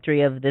margin of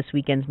victory of this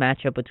weekend's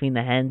matchup between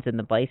the Hens and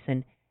the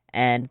Bison?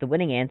 And the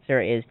winning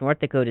answer is North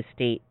Dakota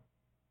State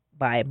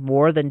by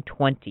more than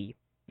 20.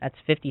 That's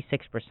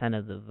 56%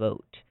 of the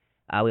vote.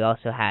 We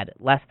also had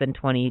less than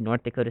 20,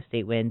 North Dakota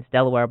State wins.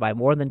 Delaware by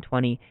more than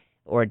 20,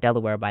 or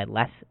Delaware by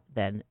less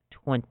than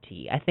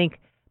 20. I think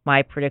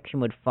my prediction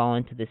would fall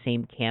into the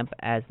same camp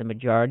as the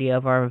majority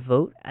of our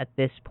vote at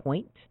this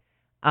point,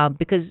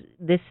 because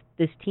this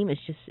team is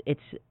just it's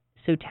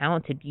so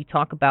talented. You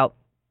talk about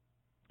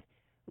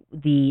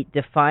the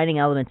defining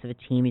elements of a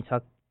team. You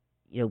talk,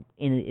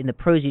 in the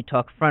pros you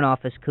talk front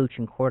office, coach,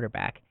 and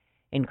quarterback.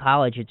 In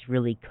college, it's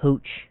really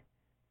coach,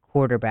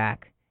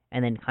 quarterback,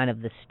 and then kind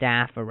of the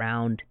staff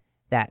around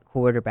that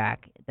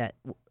quarterback that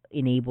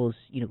enables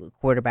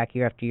quarterback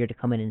year after year to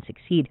come in and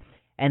succeed.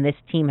 And this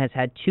team has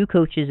had two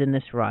coaches in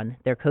this run.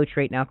 Their coach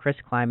right now, Chris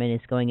Kleiman,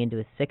 is going into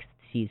his sixth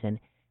season,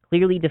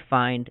 clearly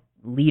defined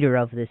leader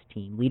of this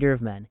team, leader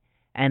of men.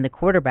 And the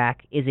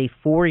quarterback is a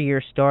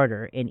 4-year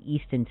starter in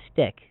Easton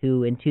Stick,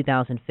 who in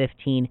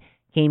 2015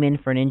 came in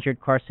for an injured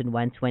Carson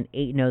Wentz, went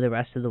 8-0 the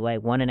rest of the way,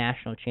 won a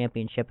national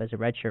championship as a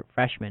redshirt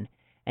freshman,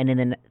 and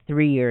in the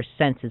 3 years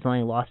since has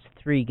only lost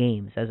 3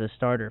 games as a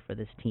starter for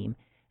this team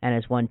and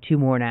has won 2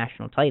 more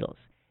national titles.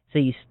 So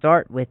you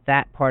start with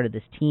that part of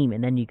this team,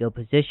 and then you go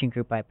position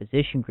group by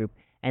position group,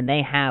 and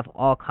they have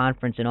all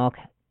conference and all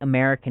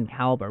American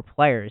caliber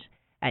players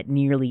at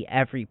nearly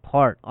every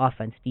part,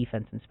 offense,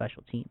 defense, and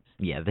special teams.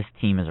 Yeah, this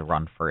team is a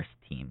run-first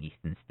team.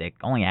 Easton Stick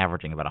only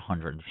averaging about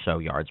 100 or so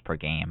yards per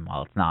game.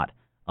 While it's not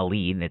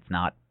elite, it's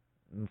not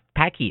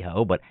Pat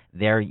Kehoe, but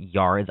their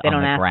yards they on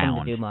don't the ask ground.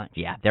 them to do much.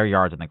 Yeah, their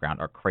yards on the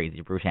ground are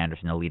crazy. Bruce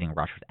Anderson, the leading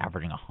rusher, is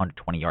averaging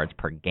 120 yards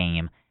per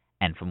game.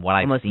 And from what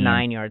I've almost seen,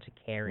 9 yards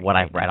a carry. What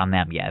I've read on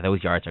them, yeah,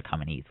 those yards are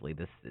coming easily.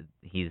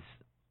 He's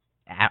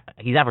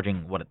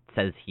averaging what it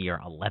says here,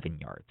 11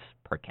 yards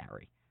per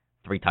carry,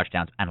 3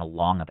 touchdowns, and a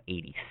long of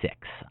 86.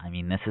 I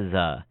mean, this is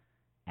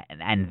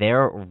and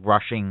their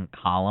rushing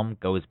column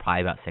goes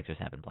probably about 6 or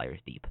 7 players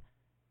deep.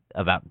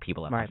 About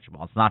people that touch the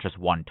ball. It's not just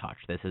one touch.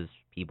 This is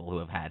people who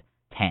have had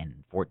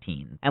 10,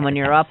 14. And when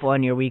you're up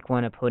on your week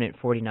 1 opponent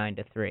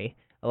 49-3,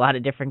 a lot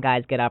of different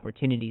guys get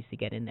opportunities to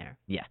get in there.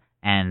 Yeah.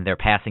 And their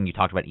passing, you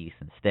talked about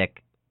Easton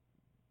Stick.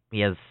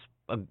 He's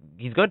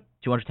good,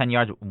 210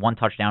 yards, 1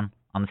 touchdown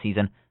on the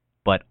season,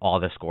 but all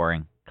their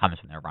scoring comes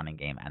from their running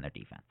game and their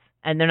defense.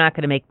 And they're not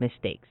going to make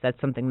mistakes. That's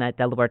something that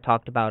Delaware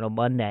talked about on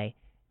Monday.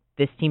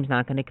 This team's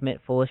not going to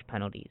commit foolish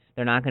penalties.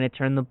 They're not going to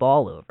turn the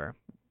ball over.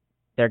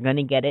 They're going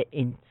to get it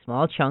in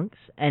small chunks,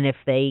 and if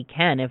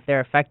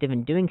they're effective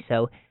in doing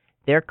so,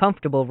 they're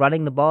comfortable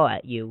running the ball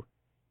at you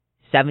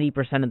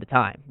 70% of the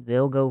time.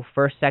 They'll go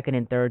first, second,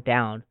 and third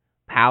down,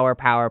 power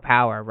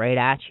right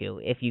at you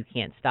if you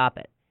can't stop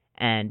it.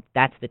 And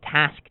that's the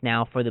task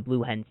now for the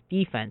Blue Hens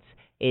defense,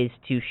 is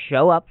to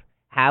show up,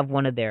 have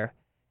one of their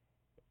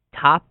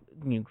top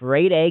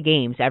grade A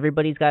games,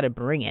 everybody's got to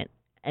bring it,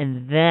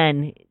 and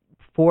then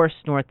force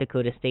North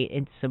Dakota State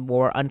into some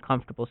more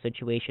uncomfortable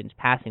situations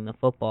passing the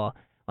football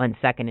on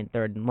second and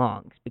third and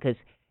longs, because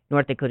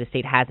North Dakota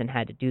State hasn't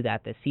had to do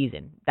that this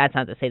season. That's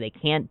not to say they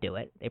can't do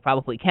it. They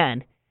probably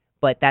can,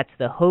 but that's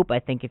the hope, I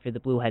think, if you're the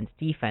Blue Hens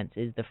defense,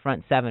 is the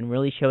front seven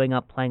really showing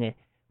up, playing a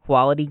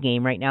quality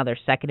game. Right now they're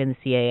second in the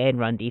CAA in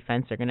run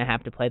defense. They're going to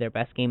have to play their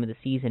best game of the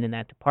season in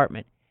that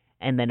department,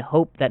 and then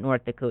hope that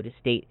North Dakota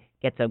State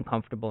gets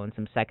uncomfortable in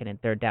some second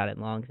and third down and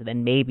longs, and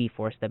then maybe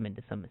force them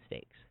into some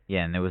mistakes.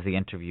 Yeah, and there was the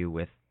interview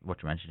with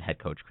what you mentioned, head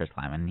coach Chris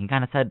Kleiman, and he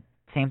kind of said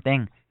same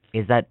thing,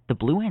 is that the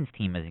Blue Hens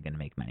team isn't going to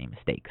make many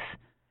mistakes.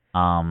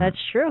 That's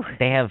true.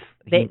 He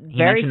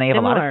mentioned they have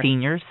a lot of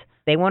seniors.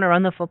 They want to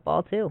run the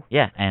football too.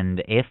 Yeah,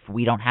 and if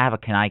we don't have a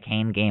Kenai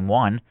Kane game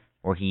 1,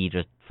 where he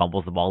just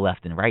fumbles the ball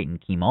left and right in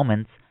key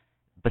moments,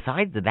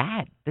 besides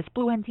that, this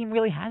Blue Hen team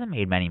really hasn't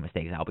made many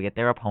mistakes, albeit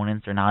their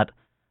opponents are not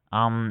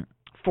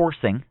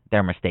forcing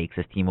their mistakes.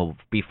 This team will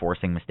be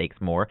forcing mistakes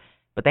more,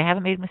 but they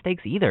haven't made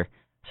mistakes either.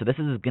 So this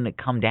is going to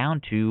come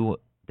down to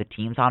the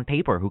teams on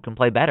paper who can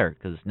play better,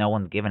 because no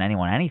one's given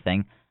anyone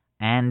anything.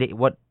 And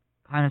what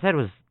Kleiman said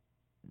was,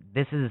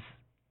 this is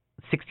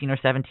 16 or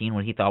 17,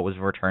 what he thought was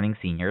returning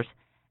seniors,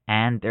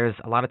 and there's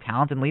a lot of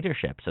talent and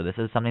leadership. So this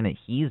is something that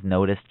he's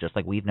noticed, just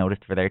like we've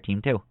noticed for their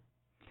team too.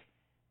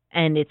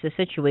 And it's a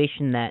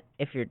situation that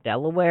if you're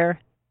Delaware,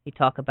 you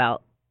talk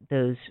about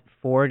those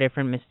 4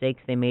 different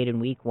mistakes they made in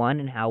week 1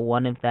 and how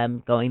one of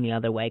them going the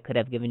other way could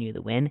have given you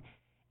the win.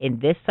 In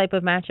this type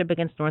of matchup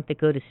against North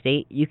Dakota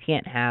State, you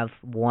can't have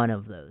one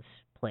of those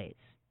plays.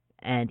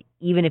 And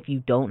even if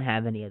you don't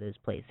have any of those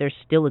plays, there's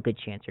still a good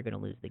chance you're going to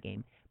lose the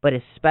game. But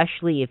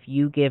especially if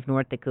you give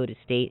North Dakota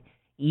State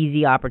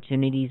easy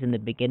opportunities in the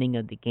beginning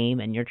of the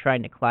game and you're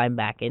trying to climb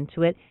back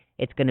into it,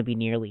 it's going to be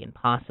nearly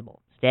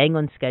impossible. Staying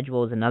on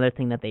schedule is another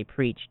thing that they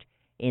preached,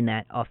 in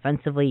that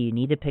offensively you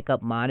need to pick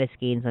up modest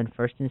gains on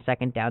first and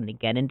second down to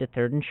get into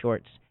third and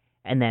shorts,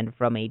 and then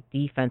from a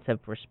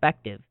defensive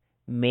perspective,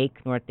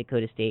 make North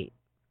Dakota State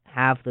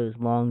have those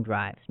long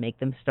drives, make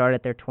them start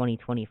at their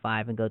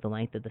 20-25 and go the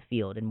length of the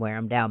field and wear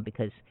them down,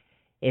 because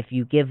if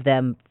you give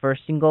them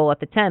first and goal at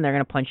the 10, they're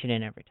going to punch it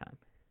in every time.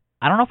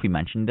 I don't know if we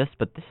mentioned this,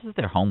 but this is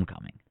their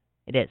homecoming.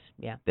 It is,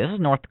 yeah. This is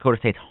North Dakota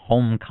State's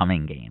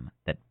homecoming game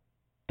that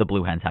the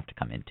Blue Hens have to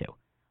come into.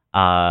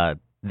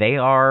 They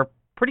are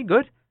pretty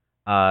good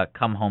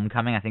come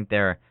homecoming. I think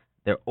their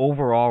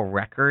overall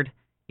record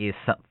is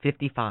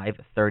 55,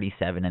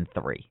 37, and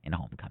 3 in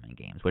homecoming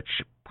games, which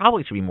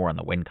probably should be more on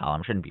the win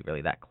column. Shouldn't be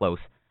really that close.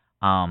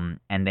 And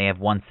they have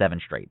won 7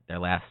 straight. Their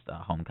last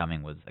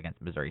homecoming was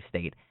against Missouri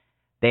State.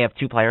 They have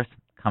 2 players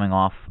coming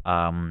off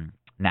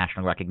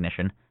national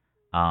recognition.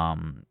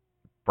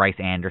 Bruce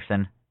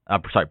Anderson,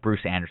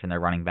 their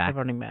running back,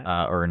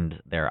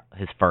 earned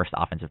his first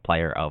Offensive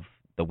Player of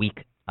the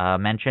Week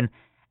mention,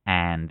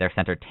 and their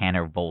center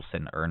Tanner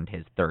Volson earned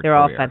his third. Their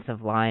career.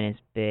 Offensive line is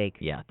big.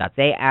 Yeah,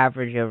 they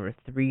average over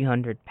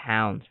 300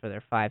 pounds for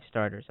their 5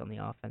 starters on the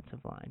offensive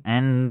line,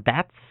 and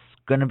that's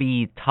going to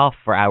be tough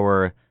for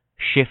our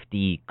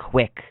shifty,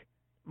 quick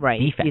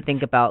defense. You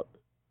think about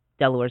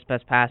Delaware's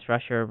best pass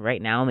rusher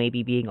right now,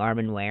 maybe being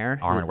Armin Ware,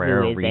 who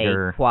is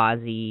Reeder. A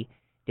quasi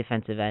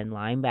defensive end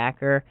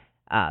linebacker.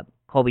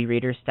 Colby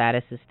Reeder's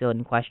status is still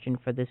in question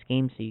for this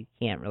game, so you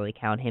can't really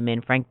count him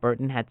in. Frank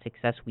Burton had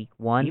success week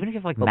 1. Even if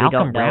you have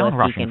Malcolm Brown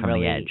rushing from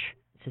the edge.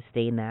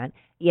 Sustain that.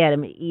 Yeah, I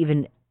mean,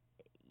 even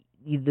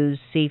those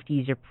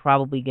safeties are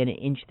probably going to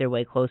inch their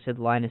way closer to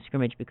the line of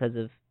scrimmage because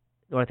of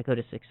North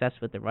Dakota's success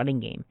with the running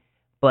game.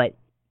 But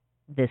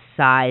the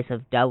size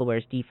of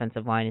Delaware's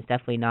defensive line is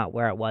definitely not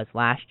where it was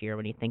last year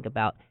when you think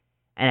about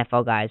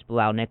NFL guys,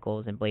 Bilal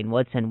Nichols and Blaine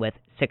Woodson with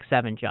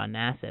 6'7" John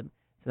Nassib.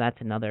 So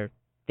that's another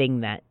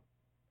thing that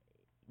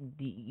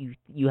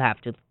you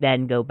have to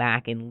then go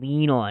back and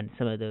lean on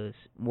some of those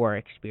more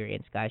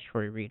experienced guys,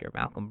 Troy Reeder,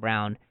 Malcolm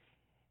Brown,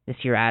 this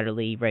year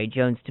Adderley, Ray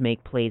Jones, to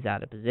make plays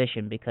out of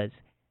position, because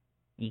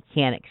you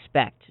can't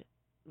expect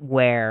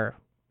Ware,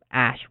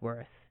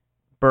 Ashworth,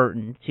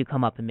 Burton to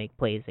come up and make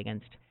plays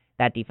against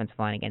that defensive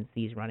line against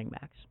these running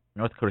backs.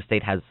 North Dakota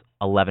State has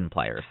 11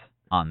 players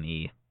on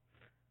the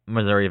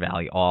Missouri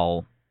Valley,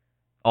 all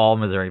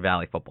Missouri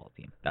Valley football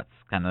team. That's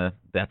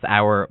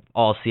our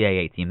all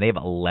CAA team. They have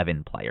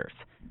 11 players,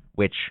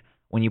 which,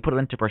 when you put it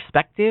into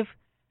perspective,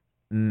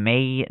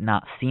 may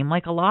not seem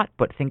like a lot,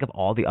 but think of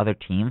all the other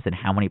teams and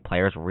how many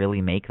players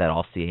really make that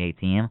all CAA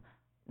team.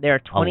 There are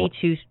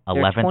 22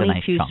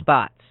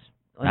 spots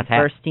on the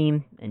first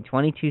team and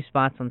 22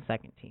 spots on the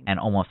second team. And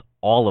almost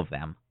all of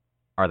them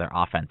are their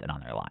offense and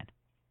on their line.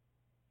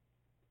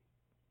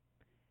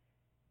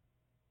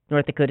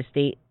 North Dakota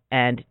State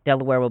and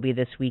Delaware will be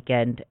this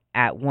weekend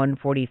at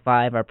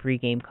 1:45. Our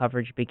pregame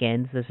coverage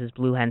begins. This is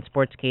Blue Hen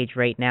Sports Cage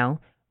right now,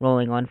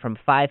 rolling on from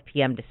 5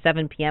 p.m. to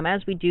 7 p.m.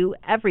 as we do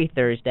every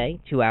Thursday,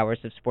 2 hours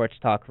of sports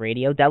talk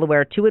radio.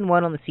 Delaware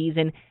 2-1 on the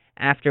season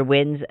after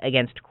wins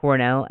against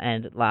Cornell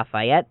and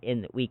Lafayette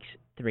in weeks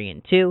 3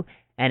 and 2,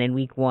 and in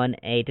week 1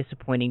 a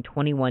disappointing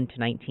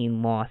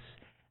 21-19 loss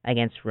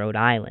against Rhode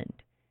Island.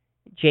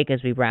 Jake,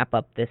 as we wrap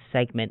up this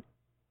segment,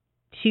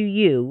 to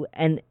you,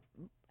 and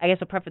I guess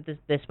I'll preface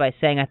this by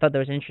saying I thought there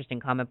was an interesting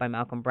comment by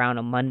Malcolm Brown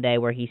on Monday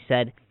where he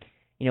said,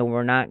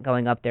 we're not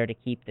going up there to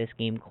keep this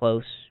game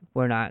close.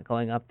 We're not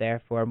going up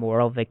there for a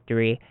moral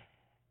victory.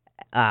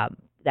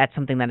 That's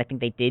something that I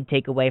think they did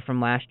take away from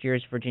last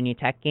year's Virginia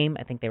Tech game.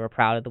 I think they were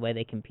proud of the way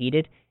they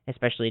competed,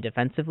 especially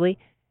defensively.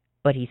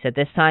 But he said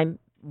this time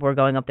we're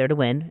going up there to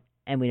win,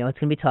 and we know it's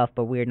going to be tough,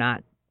 but we're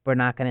not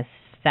going to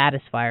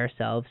satisfy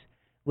ourselves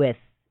with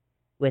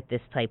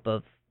this type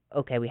of,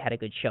 okay, we had a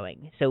good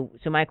showing. So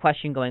my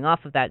question going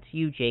off of that to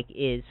you, Jake,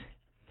 is,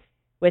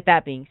 with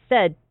that being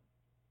said,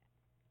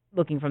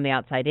 looking from the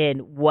outside in,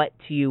 what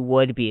to you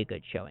would be a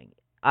good showing?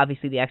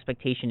 Obviously, the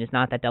expectation is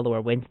not that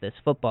Delaware wins this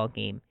football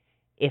game.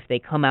 If they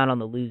come out on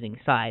the losing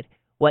side,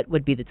 what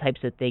would be the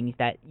types of things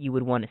that you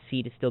would want to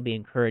see to still be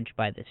encouraged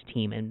by this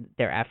team and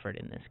their effort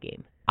in this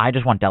game? I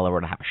just want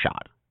Delaware to have a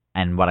shot.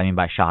 And what I mean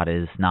by shot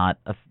is not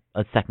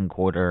a second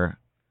quarter.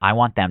 I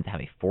want them to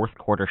have a fourth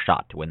quarter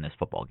shot to win this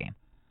football game.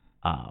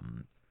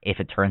 If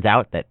it turns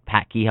out that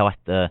Pat Kehoe has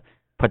to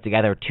put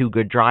together 2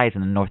 good drives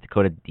and the North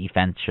Dakota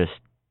defense just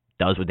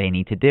does what they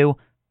need to do,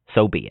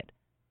 so be it.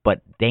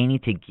 But they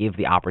need to give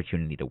the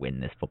opportunity to win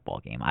this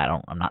football game.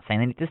 I'm not saying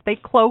they need to stay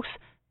close.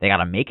 They got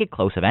to make it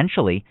close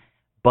eventually.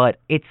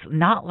 But it's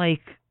not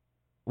like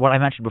what I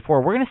mentioned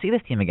before. We're going to see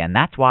this team again.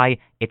 That's why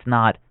it's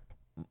not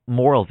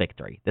moral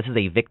victory. This is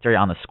a victory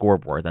on the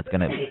scoreboard that's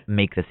going to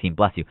make this team,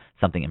 bless you,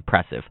 something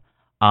impressive.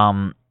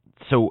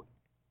 So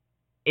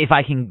if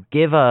I can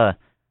give a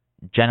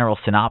general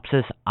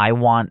synopsis, I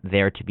want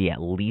there to be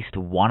at least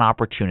one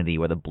opportunity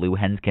where the Blue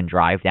Hens can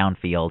drive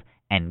downfield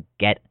and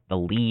get the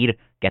lead,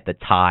 get the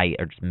tie,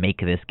 or just make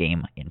this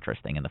game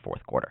interesting in the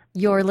fourth quarter.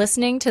 You're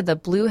listening to the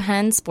Blue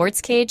Hen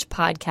Sports Cage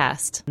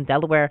podcast.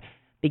 Delaware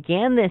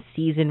began this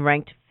season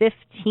ranked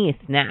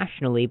 15th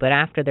nationally, but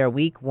after their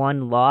Week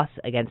 1 loss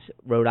against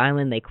Rhode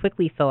Island, they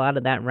quickly fell out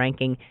of that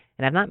ranking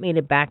and have not made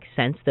it back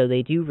since, though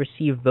they do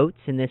receive votes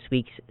in this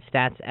week's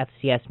Stats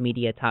FCS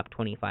Media Top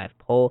 25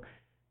 poll.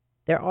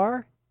 There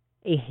are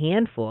a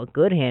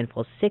good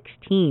handful, 6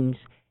 teams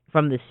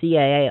from the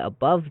CAA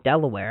above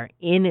Delaware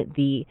in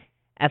the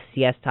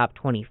FCS Top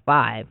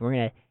 25. We're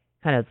going to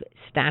kind of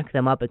stack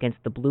them up against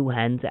the Blue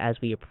Hens as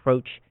we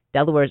approach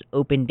Delaware's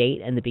open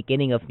date and the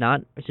beginning of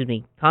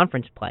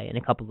conference play in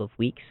a couple of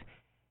weeks.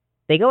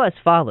 They go as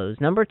follows.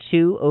 Number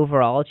 2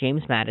 overall,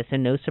 James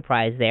Madison, no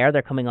surprise there.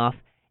 They're coming off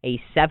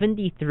a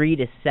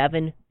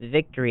 73-7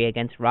 victory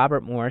against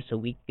Robert Morris a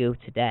week ago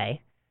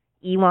today.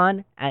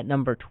 Elon at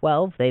number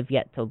 12, they've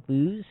yet to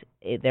lose.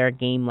 Their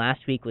game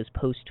last week was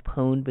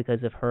postponed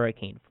because of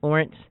Hurricane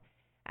Florence.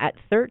 At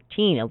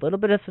 13, a little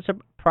bit of a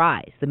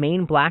surprise, the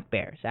Maine Black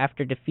Bears,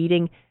 after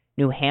defeating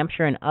New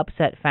Hampshire in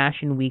upset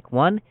fashion week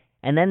 1,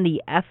 and then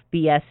the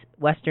FBS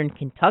Western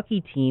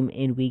Kentucky team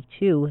in week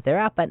 2,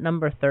 they're up at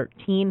number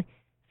 13.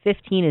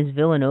 15 is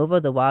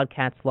Villanova. The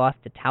Wildcats lost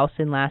to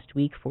Towson last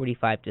week,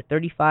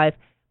 45-35,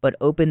 but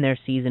opened their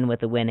season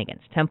with a win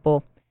against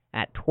Temple.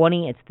 At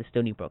 20, it's the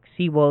Stony Brook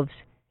Seawolves.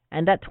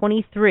 And at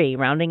 23,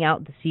 rounding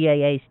out the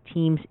CAA's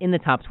teams in the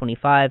top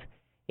 25,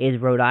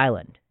 is Rhode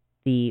Island.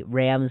 The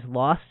Rams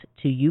lost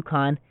to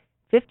UConn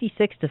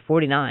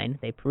 56-49.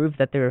 They proved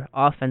that their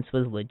offense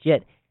was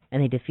legit,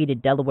 and they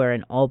defeated Delaware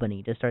and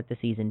Albany to start the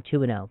season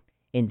 2-0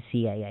 in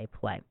CAA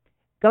play.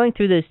 Going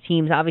through those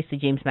teams, obviously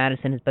James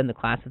Madison has been the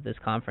class of this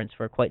conference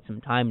for quite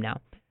some time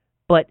now,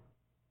 but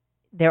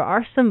there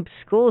are some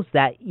schools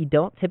that you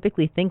don't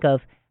typically think of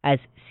as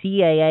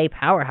CAA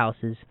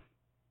powerhouses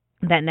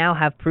that now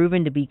have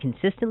proven to be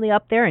consistently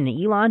up there in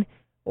Elon,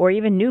 or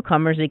even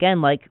newcomers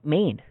again like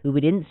Maine, who we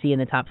didn't see in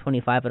the top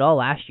 25 at all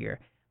last year,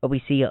 but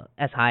we see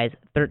as high as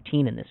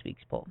 13 in this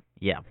week's poll.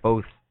 Yeah,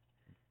 both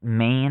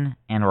Maine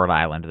and Rhode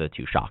Island are the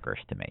two shockers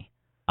to me.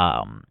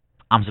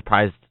 I'm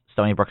surprised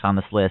Stony Brook's on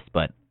this list,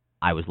 but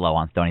I was low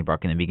on Stony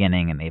Brook in the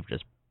beginning, and they've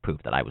just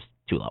proved that I was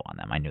too low on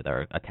them. I knew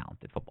they're a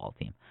talented football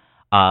team.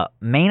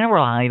 Maine and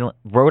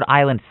Rhode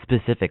Island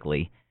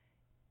specifically,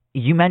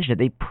 you mentioned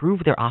it, they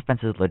proved their offense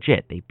is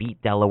legit. They beat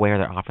Delaware.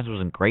 Their offense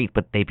wasn't great,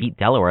 but they beat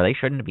Delaware. They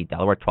shouldn't have beat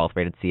Delaware. 12th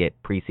rated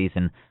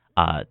preseason,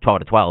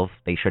 12-12.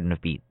 They shouldn't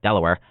have beat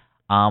Delaware.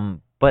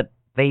 But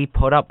they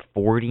put up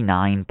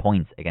 49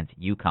 points against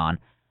UConn.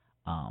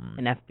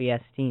 An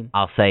FBS team.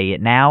 I'll say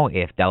it now.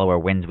 If Delaware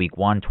wins week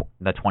 1,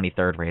 the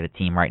 23rd rated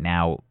team right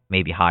now,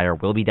 maybe higher,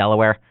 will be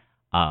Delaware.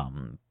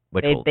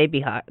 They'd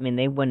be high. I mean,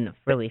 they wouldn't have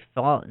really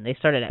fallen. They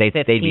started at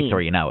 15. They'd be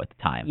 3-0 at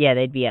the time. Yeah,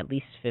 they'd be at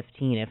least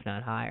 15, if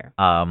not higher.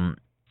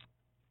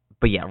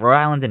 But yeah, Rhode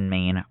Island and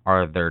Maine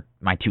are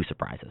my two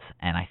surprises,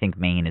 and I think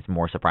Maine is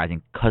more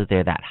surprising because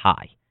they're that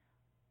high.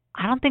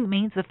 I don't think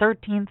Maine's the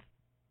 13th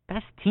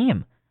best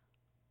team.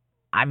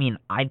 I mean,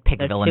 I'd pick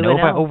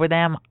Villanova over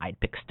them. I'd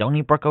pick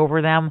Stony Brook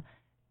over them.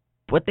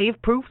 But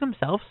they've proved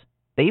themselves.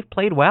 They've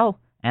played well,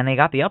 and they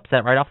got the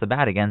upset right off the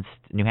bat against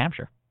New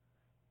Hampshire.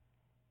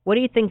 What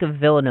do you think of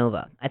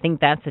Villanova? I think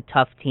that's a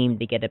tough team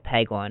to get a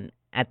peg on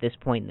at this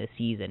point in the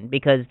season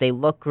because they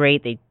look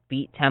great. They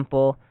beat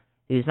Temple,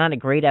 who's not a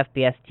great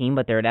FBS team,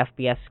 but they're an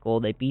FBS school.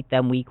 They beat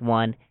them week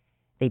 1.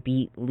 They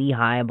beat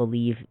Lehigh, I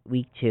believe,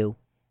 week 2.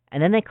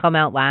 And then they come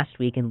out last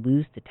week and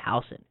lose to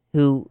Towson,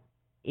 who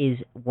is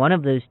one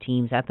of those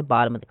teams at the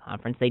bottom of the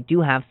conference. They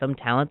do have some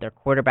talent. Their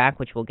quarterback,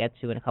 which we'll get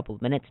to in a couple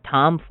of minutes,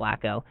 Tom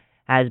Flacco,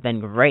 has been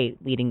great,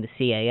 leading the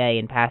CAA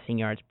in passing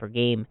yards per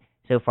game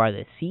so far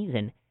this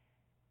season.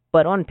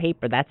 But on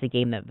paper, that's a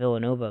game that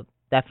Villanova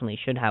definitely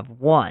should have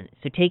won.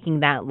 So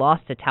taking that loss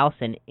to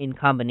Towson in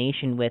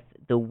combination with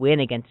the win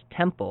against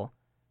Temple,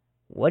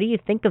 what do you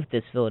think of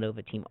this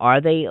Villanova team?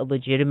 Are they a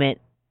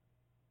legitimate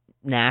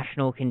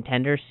national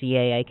contender,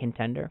 CAA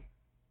contender?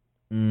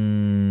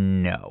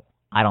 No,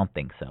 I don't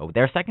think so.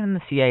 They're second in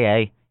the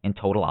CAA in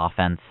total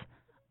offense.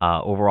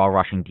 Overall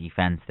rushing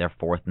defense, they're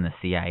 4th in the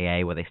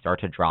CAA. Where they start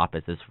to drop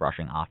is this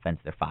rushing offense.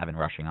 They're 5 in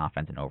rushing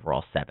offense and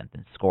overall 7th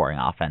in scoring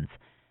offense.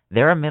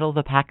 They're a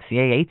middle-of-the-pack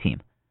CAA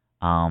team.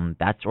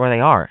 That's where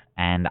they are.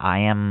 And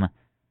I am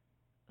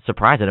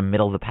surprised that a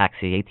middle-of-the-pack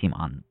CAA team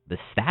on the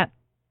stat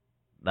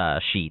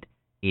sheet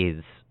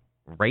is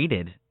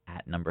rated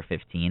at number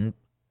 15.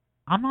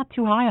 I'm not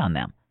too high on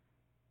them.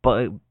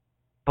 But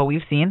we've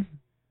seen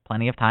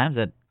plenty of times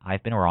that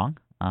I've been wrong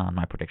on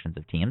my predictions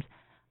of teams.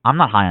 I'm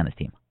not high on this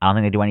team. I don't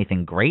think they do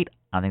anything great.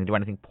 I don't think they do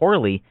anything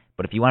poorly.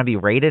 But if you want to be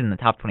rated in the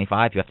top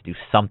 25, you have to do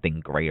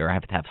something great or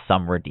have to have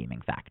some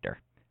redeeming factor.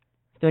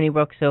 Stony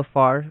Brook so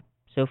far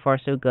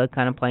so good,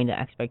 kind of playing to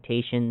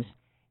expectations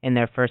in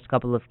their first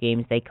couple of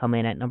games. They come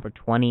in at number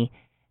 20.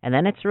 And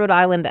then it's Rhode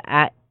Island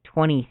at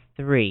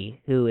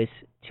 23, who is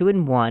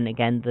 2-1.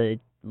 Again, the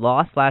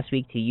loss last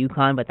week to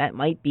UConn, but that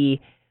might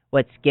be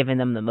what's given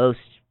them the most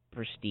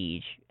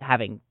prestige,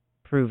 having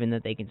proven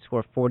that they can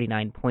score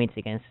 49 points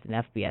against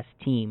an FBS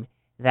team.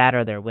 That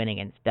or their win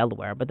against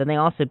Delaware. But then they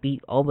also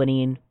beat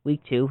Albany in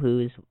week 2, who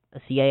is a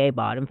CAA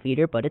bottom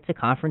feeder, but it's a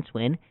conference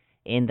win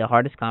in the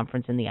hardest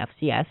conference in the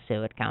FCS,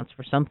 so it counts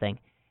for something.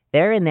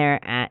 They're in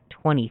there at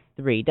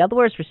 23.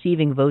 Delaware's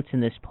receiving votes in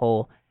this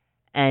poll,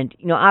 and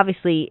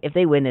obviously, if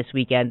they win this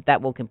weekend,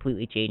 that will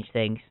completely change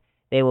things.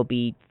 They will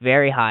be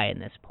very high in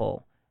this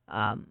poll,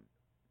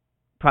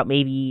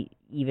 maybe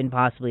even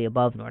possibly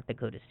above North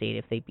Dakota State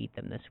if they beat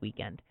them this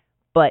weekend.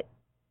 But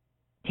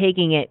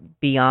taking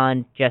it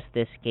beyond just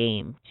this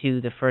game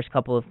to the first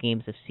couple of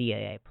games of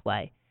CAA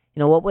play,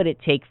 what would it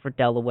take for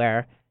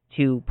Delaware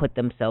to put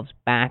themselves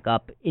back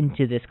up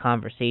into this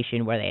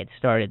conversation where they had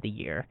started the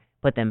year,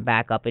 put them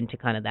back up into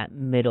kind of that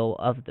middle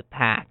of the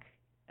pack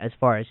as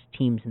far as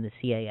teams in the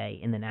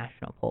CAA in the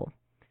national poll?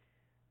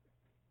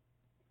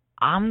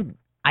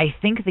 I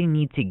think they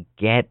need to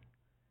get.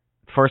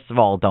 First of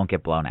all, don't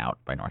get blown out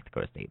by North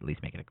Dakota State. At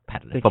least make it a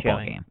competitive Good football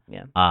showing. game.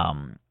 Yeah.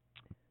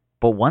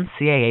 But once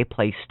CAA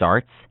play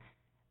starts,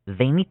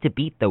 they need to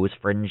beat those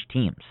fringe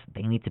teams.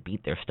 They need to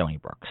beat their Stony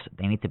Brooks.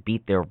 They need to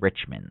beat their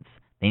Richmonds.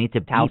 They need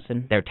to beat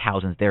Towson. their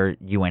Towsons, their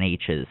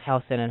UNHs.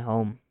 Towson at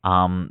home.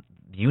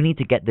 You need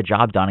to get the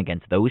job done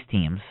against those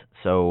teams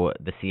so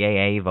the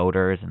CAA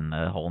voters and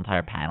the whole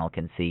entire panel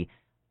can see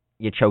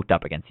you choked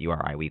up against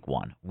URI week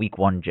 1. Week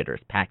 1 jitters.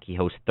 Pat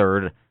Kehoe's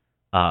third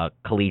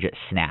collegiate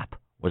snap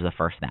was the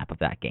first snap of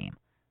that game.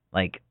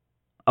 Like,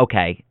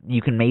 okay,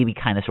 you can maybe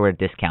kind of sort of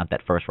discount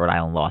that first Rhode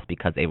Island loss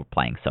because they were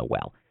playing so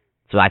well.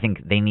 So I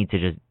think they need to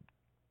just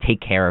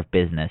take care of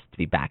business to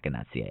be back in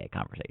that CAA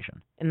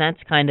conversation. And that's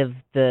kind of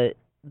the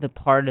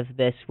part of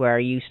this where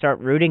you start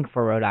rooting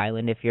for Rhode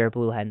Island if you're a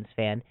Blue Hens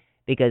fan,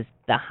 because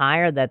the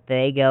higher that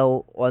they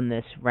go on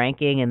this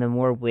ranking and the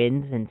more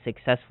wins and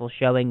successful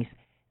showings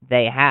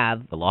they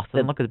have, The loss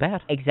doesn't look as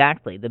bad.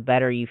 Exactly. The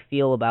better you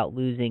feel about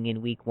losing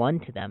in week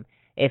 1 to them.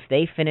 If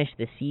they finish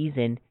the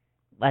season,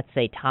 let's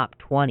say top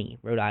 20,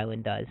 Rhode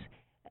Island does.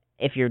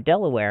 If you're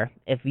Delaware,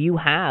 if you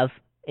have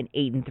an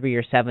 8-3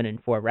 or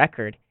 7-4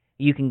 record,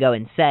 you can go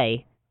and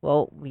say,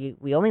 well,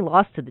 we only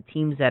lost to the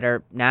teams that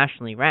are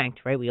nationally ranked,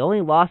 right? We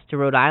only lost to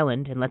Rhode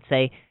Island, and let's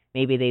say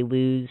maybe they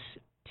lose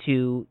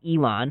to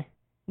Elon.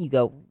 You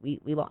go,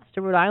 we lost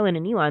to Rhode Island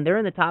and Elon. They're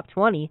in the top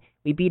 20.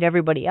 We beat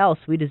everybody else.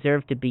 We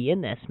deserve to be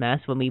in this mess.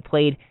 When we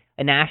played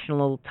a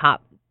national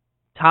top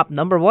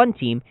number 1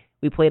 team,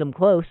 we played them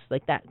close.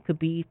 Like, that could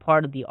be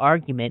part of the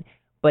argument,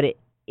 but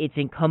it's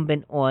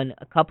incumbent on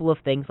a couple of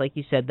things, like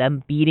you said,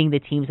 them beating the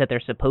teams that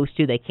they're supposed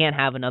to. They can't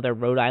have another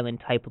Rhode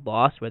Island-type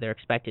loss where they're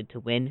expected to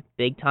win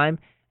big time,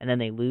 and then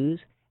they lose.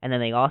 And then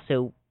they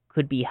also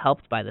could be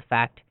helped by the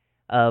fact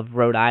of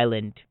Rhode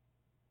Island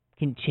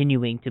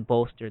continuing to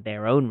bolster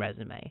their own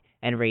resume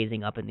and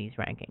raising up in these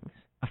rankings.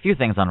 A few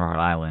things on Rhode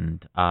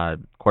Island.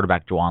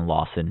 Quarterback Juwan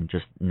Lawson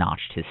just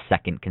notched his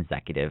second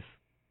consecutive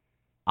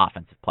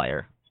offensive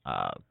player.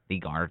 He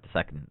garnered the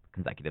second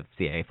consecutive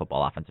CAA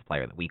Football Offensive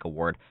Player of the Week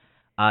award.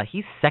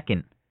 He's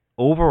second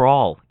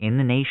overall in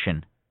the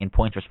nation in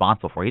points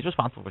responsible for. He's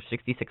responsible for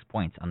 66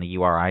 points on the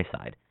URI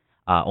side.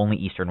 Only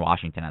Eastern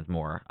Washington has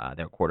more.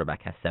 Their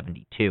quarterback has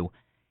 72.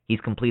 He's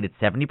completed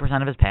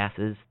 70% of his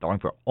passes, throwing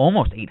for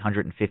almost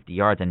 850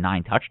 yards and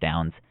 9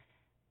 touchdowns.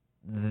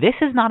 This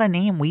is not a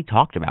name we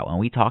talked about when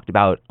we talked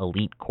about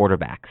elite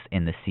quarterbacks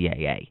in the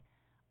CAA.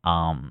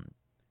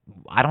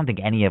 I don't think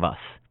any of us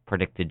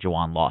predicted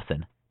Juwan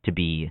Lawson to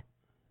be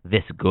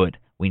this good.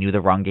 We knew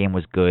the run game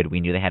was good. We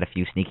knew they had a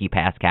few sneaky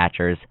pass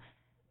catchers.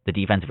 The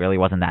defense really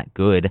wasn't that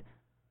good.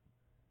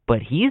 But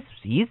he's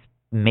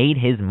made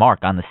his mark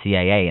on the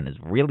CAA and is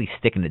really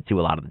sticking it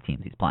to a lot of the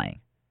teams he's playing.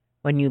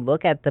 When you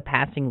look at the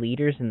passing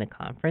leaders in the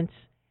conference,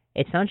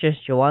 it's not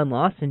just Juwan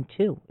Lawson,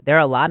 too. There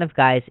are a lot of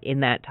guys in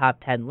that top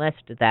 10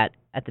 list that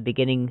at the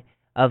beginning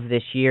of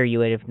this year you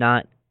would have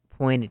not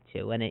pointed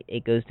to, and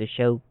it goes to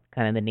show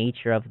kind of the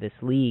nature of this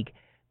league.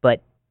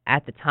 But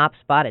at the top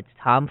spot, it's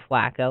Tom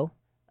Flacco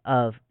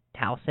of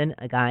Towson,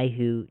 a guy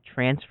who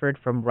transferred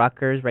from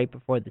Rutgers right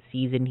before the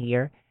season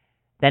here.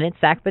 Then it's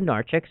Zach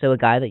Bednarczyk, so a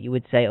guy that you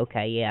would say,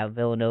 okay, yeah,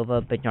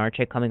 Villanova,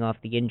 Bednarczyk coming off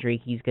the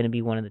injury, he's going to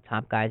be one of the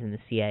top guys in the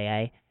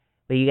CAA.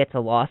 But you get to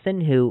Lawson,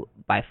 who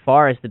by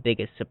far is the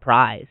biggest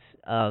surprise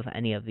of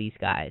any of these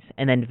guys.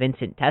 And then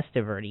Vincent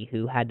Testaverde,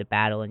 who had to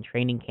battle in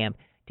training camp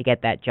to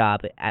get that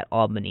job at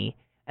Albany.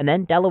 And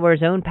then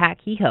Delaware's own Pat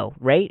Kehoe,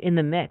 right in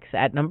the mix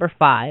at number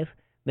 5,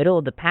 middle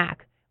of the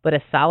pack, but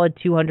a solid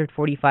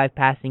 245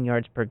 passing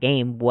yards per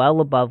game,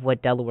 well above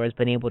what Delaware's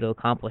been able to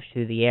accomplish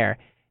through the air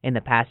in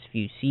the past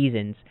few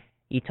seasons.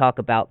 You talk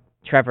about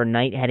Trevor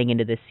Knight heading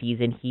into this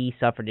season. He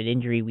suffered an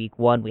injury week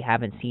 1. We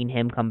haven't seen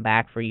him come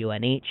back for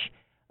UNH.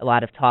 A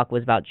lot of talk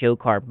was about Joe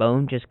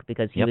Carbone just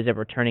because he was a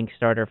returning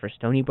starter for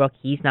Stony Brook.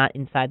 He's not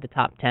inside the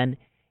top 10.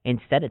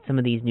 Instead, it's some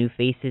of these new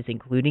faces,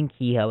 including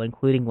Kehoe,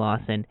 including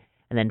Lawson,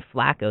 and then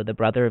Flacco, the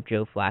brother of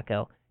Joe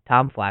Flacco,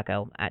 Tom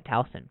Flacco, at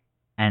Towson.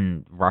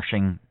 And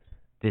rushing,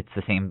 it's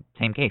the same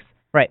case.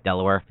 Right.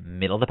 Delaware,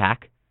 middle of the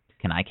pack.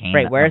 Kenai Kane.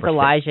 Right. Where's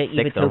Elijah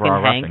Six overall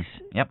Evatoken-Hanks?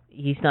 rushing. Yep.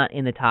 He's not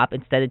in the top.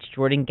 Instead, it's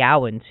Jordan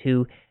Gowans,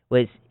 who's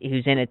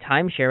in a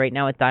timeshare right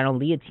now at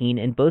Donald Leontine,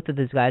 and both of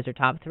those guys are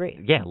top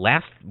 3. Yeah,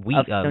 last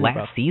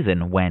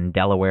season when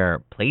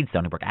Delaware played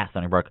Stony Brook at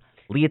Stony Brook,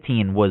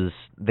 Leontine was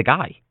the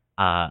guy.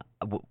 I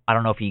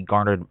don't know if he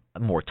garnered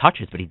more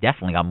touches, but he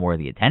definitely got more of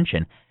the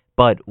attention.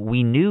 But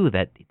we knew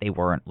that they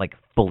weren't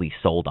fully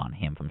sold on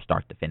him from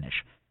start to finish.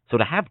 So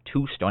to have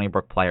 2 Stony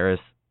Brook players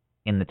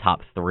in the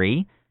top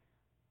 3,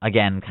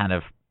 again, kind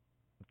of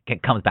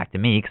comes back to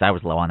me because I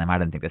was low on them. I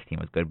didn't think this team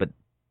was good, but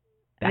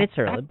it's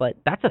early, but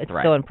that's a it's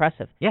threat. Still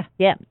impressive. Yeah.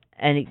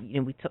 And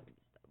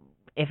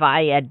if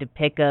I had to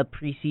pick a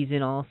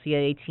preseason All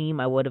CAA team,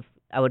 I would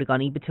have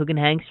gone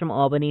Evatoken-Hanks from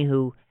Albany,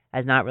 who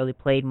has not really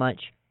played much.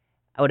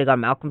 I would have gone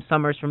Malcolm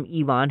Summers from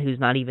Elon, who's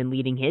not even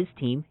leading his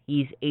team.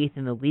 He's 8th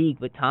in the league,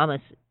 but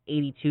Thomas,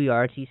 82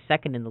 yards, he's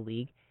 2nd in the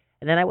league.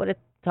 And then I would have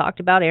talked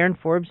about Aaron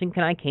Forbes and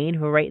Kenai Kane,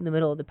 who are right in the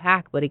middle of the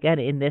pack. But again,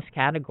 in this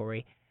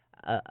category,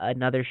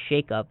 another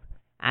shakeup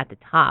at the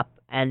top.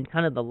 And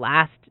kind of the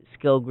last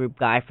skill group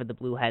guy for the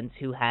Blue Hens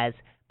who has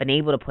been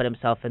able to put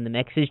himself in the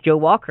mix is Joe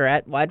Walker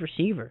at wide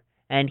receiver.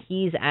 And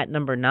he's at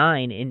number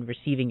 9 in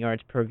receiving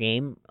yards per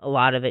game, a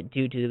lot of it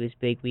due to his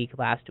big week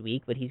last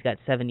week, but he's got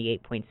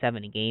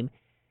 78.7 a game.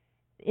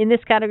 In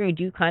this category, you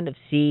do kind of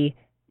see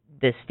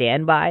the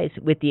standbys,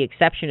 with the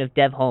exception of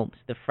Dev Holmes,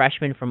 the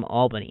freshman from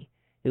Albany,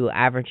 who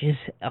averages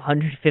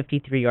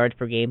 153 yards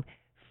per game,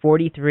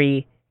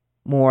 43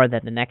 more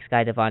than the next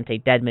guy,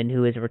 Devontae Dedman,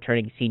 who is a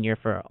returning senior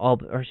for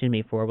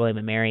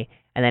William & Mary,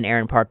 and then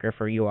Aaron Parker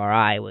for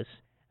URI was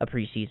a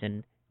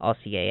preseason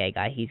All-CAA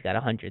guy. He's got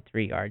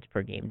 103 yards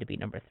per game to be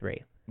number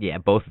 3. Yeah,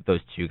 both of those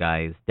two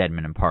guys,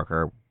 Dedman and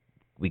Parker,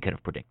 we could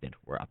have predicted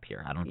were up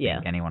here. I don't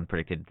think anyone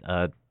predicted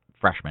a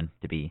freshman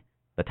to be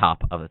the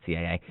top of the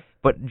CAA.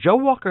 But Joe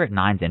Walker at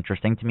 9 is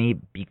interesting to me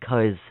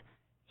because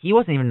he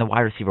wasn't even the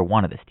wide receiver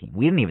 1 of this team.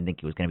 We didn't even think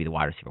he was going to be the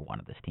wide receiver 1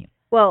 of this team.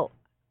 Well,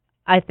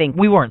 I think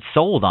we weren't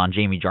sold on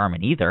Jamie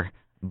Jarman either,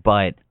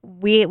 but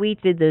we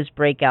did those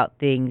breakout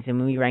things, and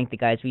when we ranked the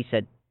guys, we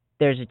said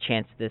there's a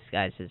chance this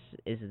guy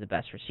is the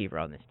best receiver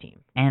on this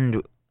team.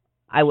 And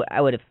I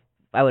would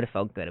have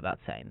felt good about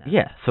saying that.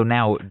 Yeah, so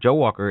now Joe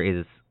Walker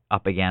is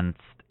up against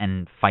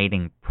and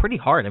fighting pretty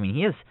hard. I mean,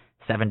 he has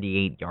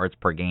 78 yards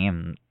per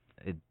game.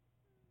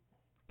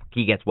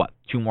 He gets,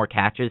 2 more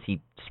catches.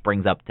 He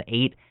springs up to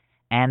 8.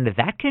 And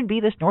that can be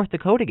this North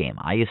Dakota game.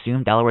 I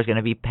assume Delaware's going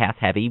to be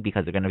pass-heavy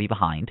because they're going to be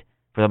behind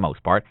for the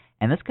most part.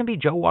 And this can be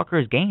Joe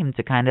Walker's game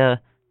to kind of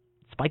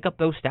spike up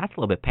those stats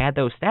a little bit, pad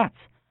those stats.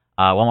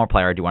 One more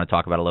player I do want to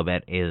talk about a little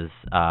bit is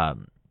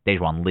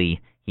Dejuan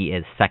Lee. He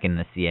is second in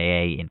the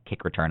CAA in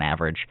kick return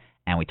average,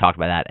 and we talked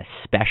about that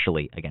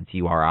especially against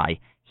URI.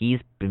 He's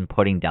been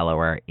putting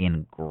Delaware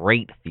in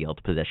great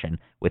field position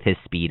with his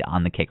speed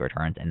on the kick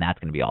returns, and that's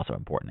going to be also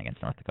important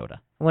against North Dakota.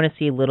 I want to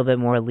see a little bit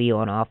more Lee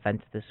on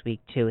offense this week,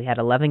 too. He had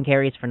 11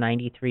 carries for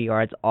 93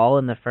 yards, all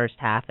in the first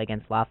half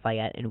against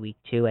Lafayette in week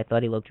 2. I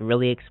thought he looked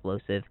really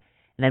explosive.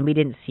 And then we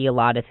didn't see a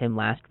lot of him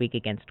last week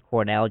against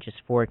Cornell, just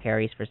 4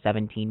 carries for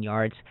 17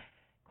 yards.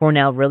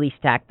 Cornell really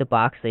stacked the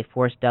box. They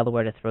forced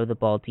Delaware to throw the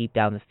ball deep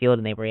down the field,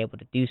 and they were able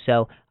to do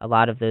so. A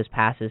lot of those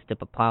passes to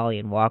Papali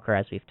and Walker,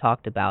 as we've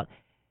talked about,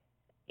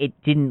 it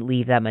didn't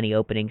leave that many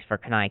openings for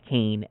Kenai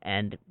Kane,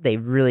 and they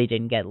really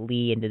didn't get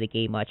Lee into the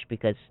game much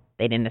because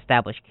they didn't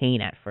establish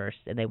Kane at first,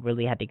 and they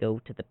really had to go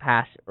to the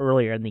pass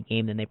earlier in the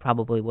game than they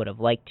probably would have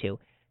liked to.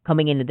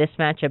 Coming into this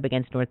matchup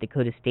against North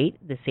Dakota State,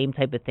 the same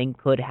type of thing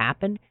could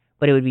happen,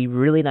 but it would be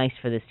really nice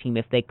for this team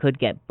if they could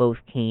get both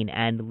Kane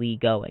and Lee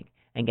going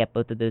and get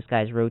both of those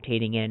guys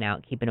rotating in and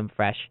out, keeping them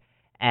fresh,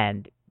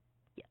 and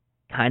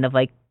kind of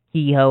like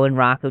Kehoe and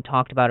Rocco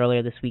talked about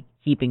earlier this week,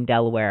 keeping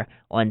Delaware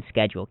on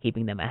schedule,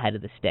 keeping them ahead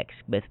of the sticks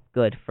with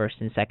good first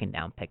and second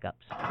down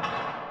pickups.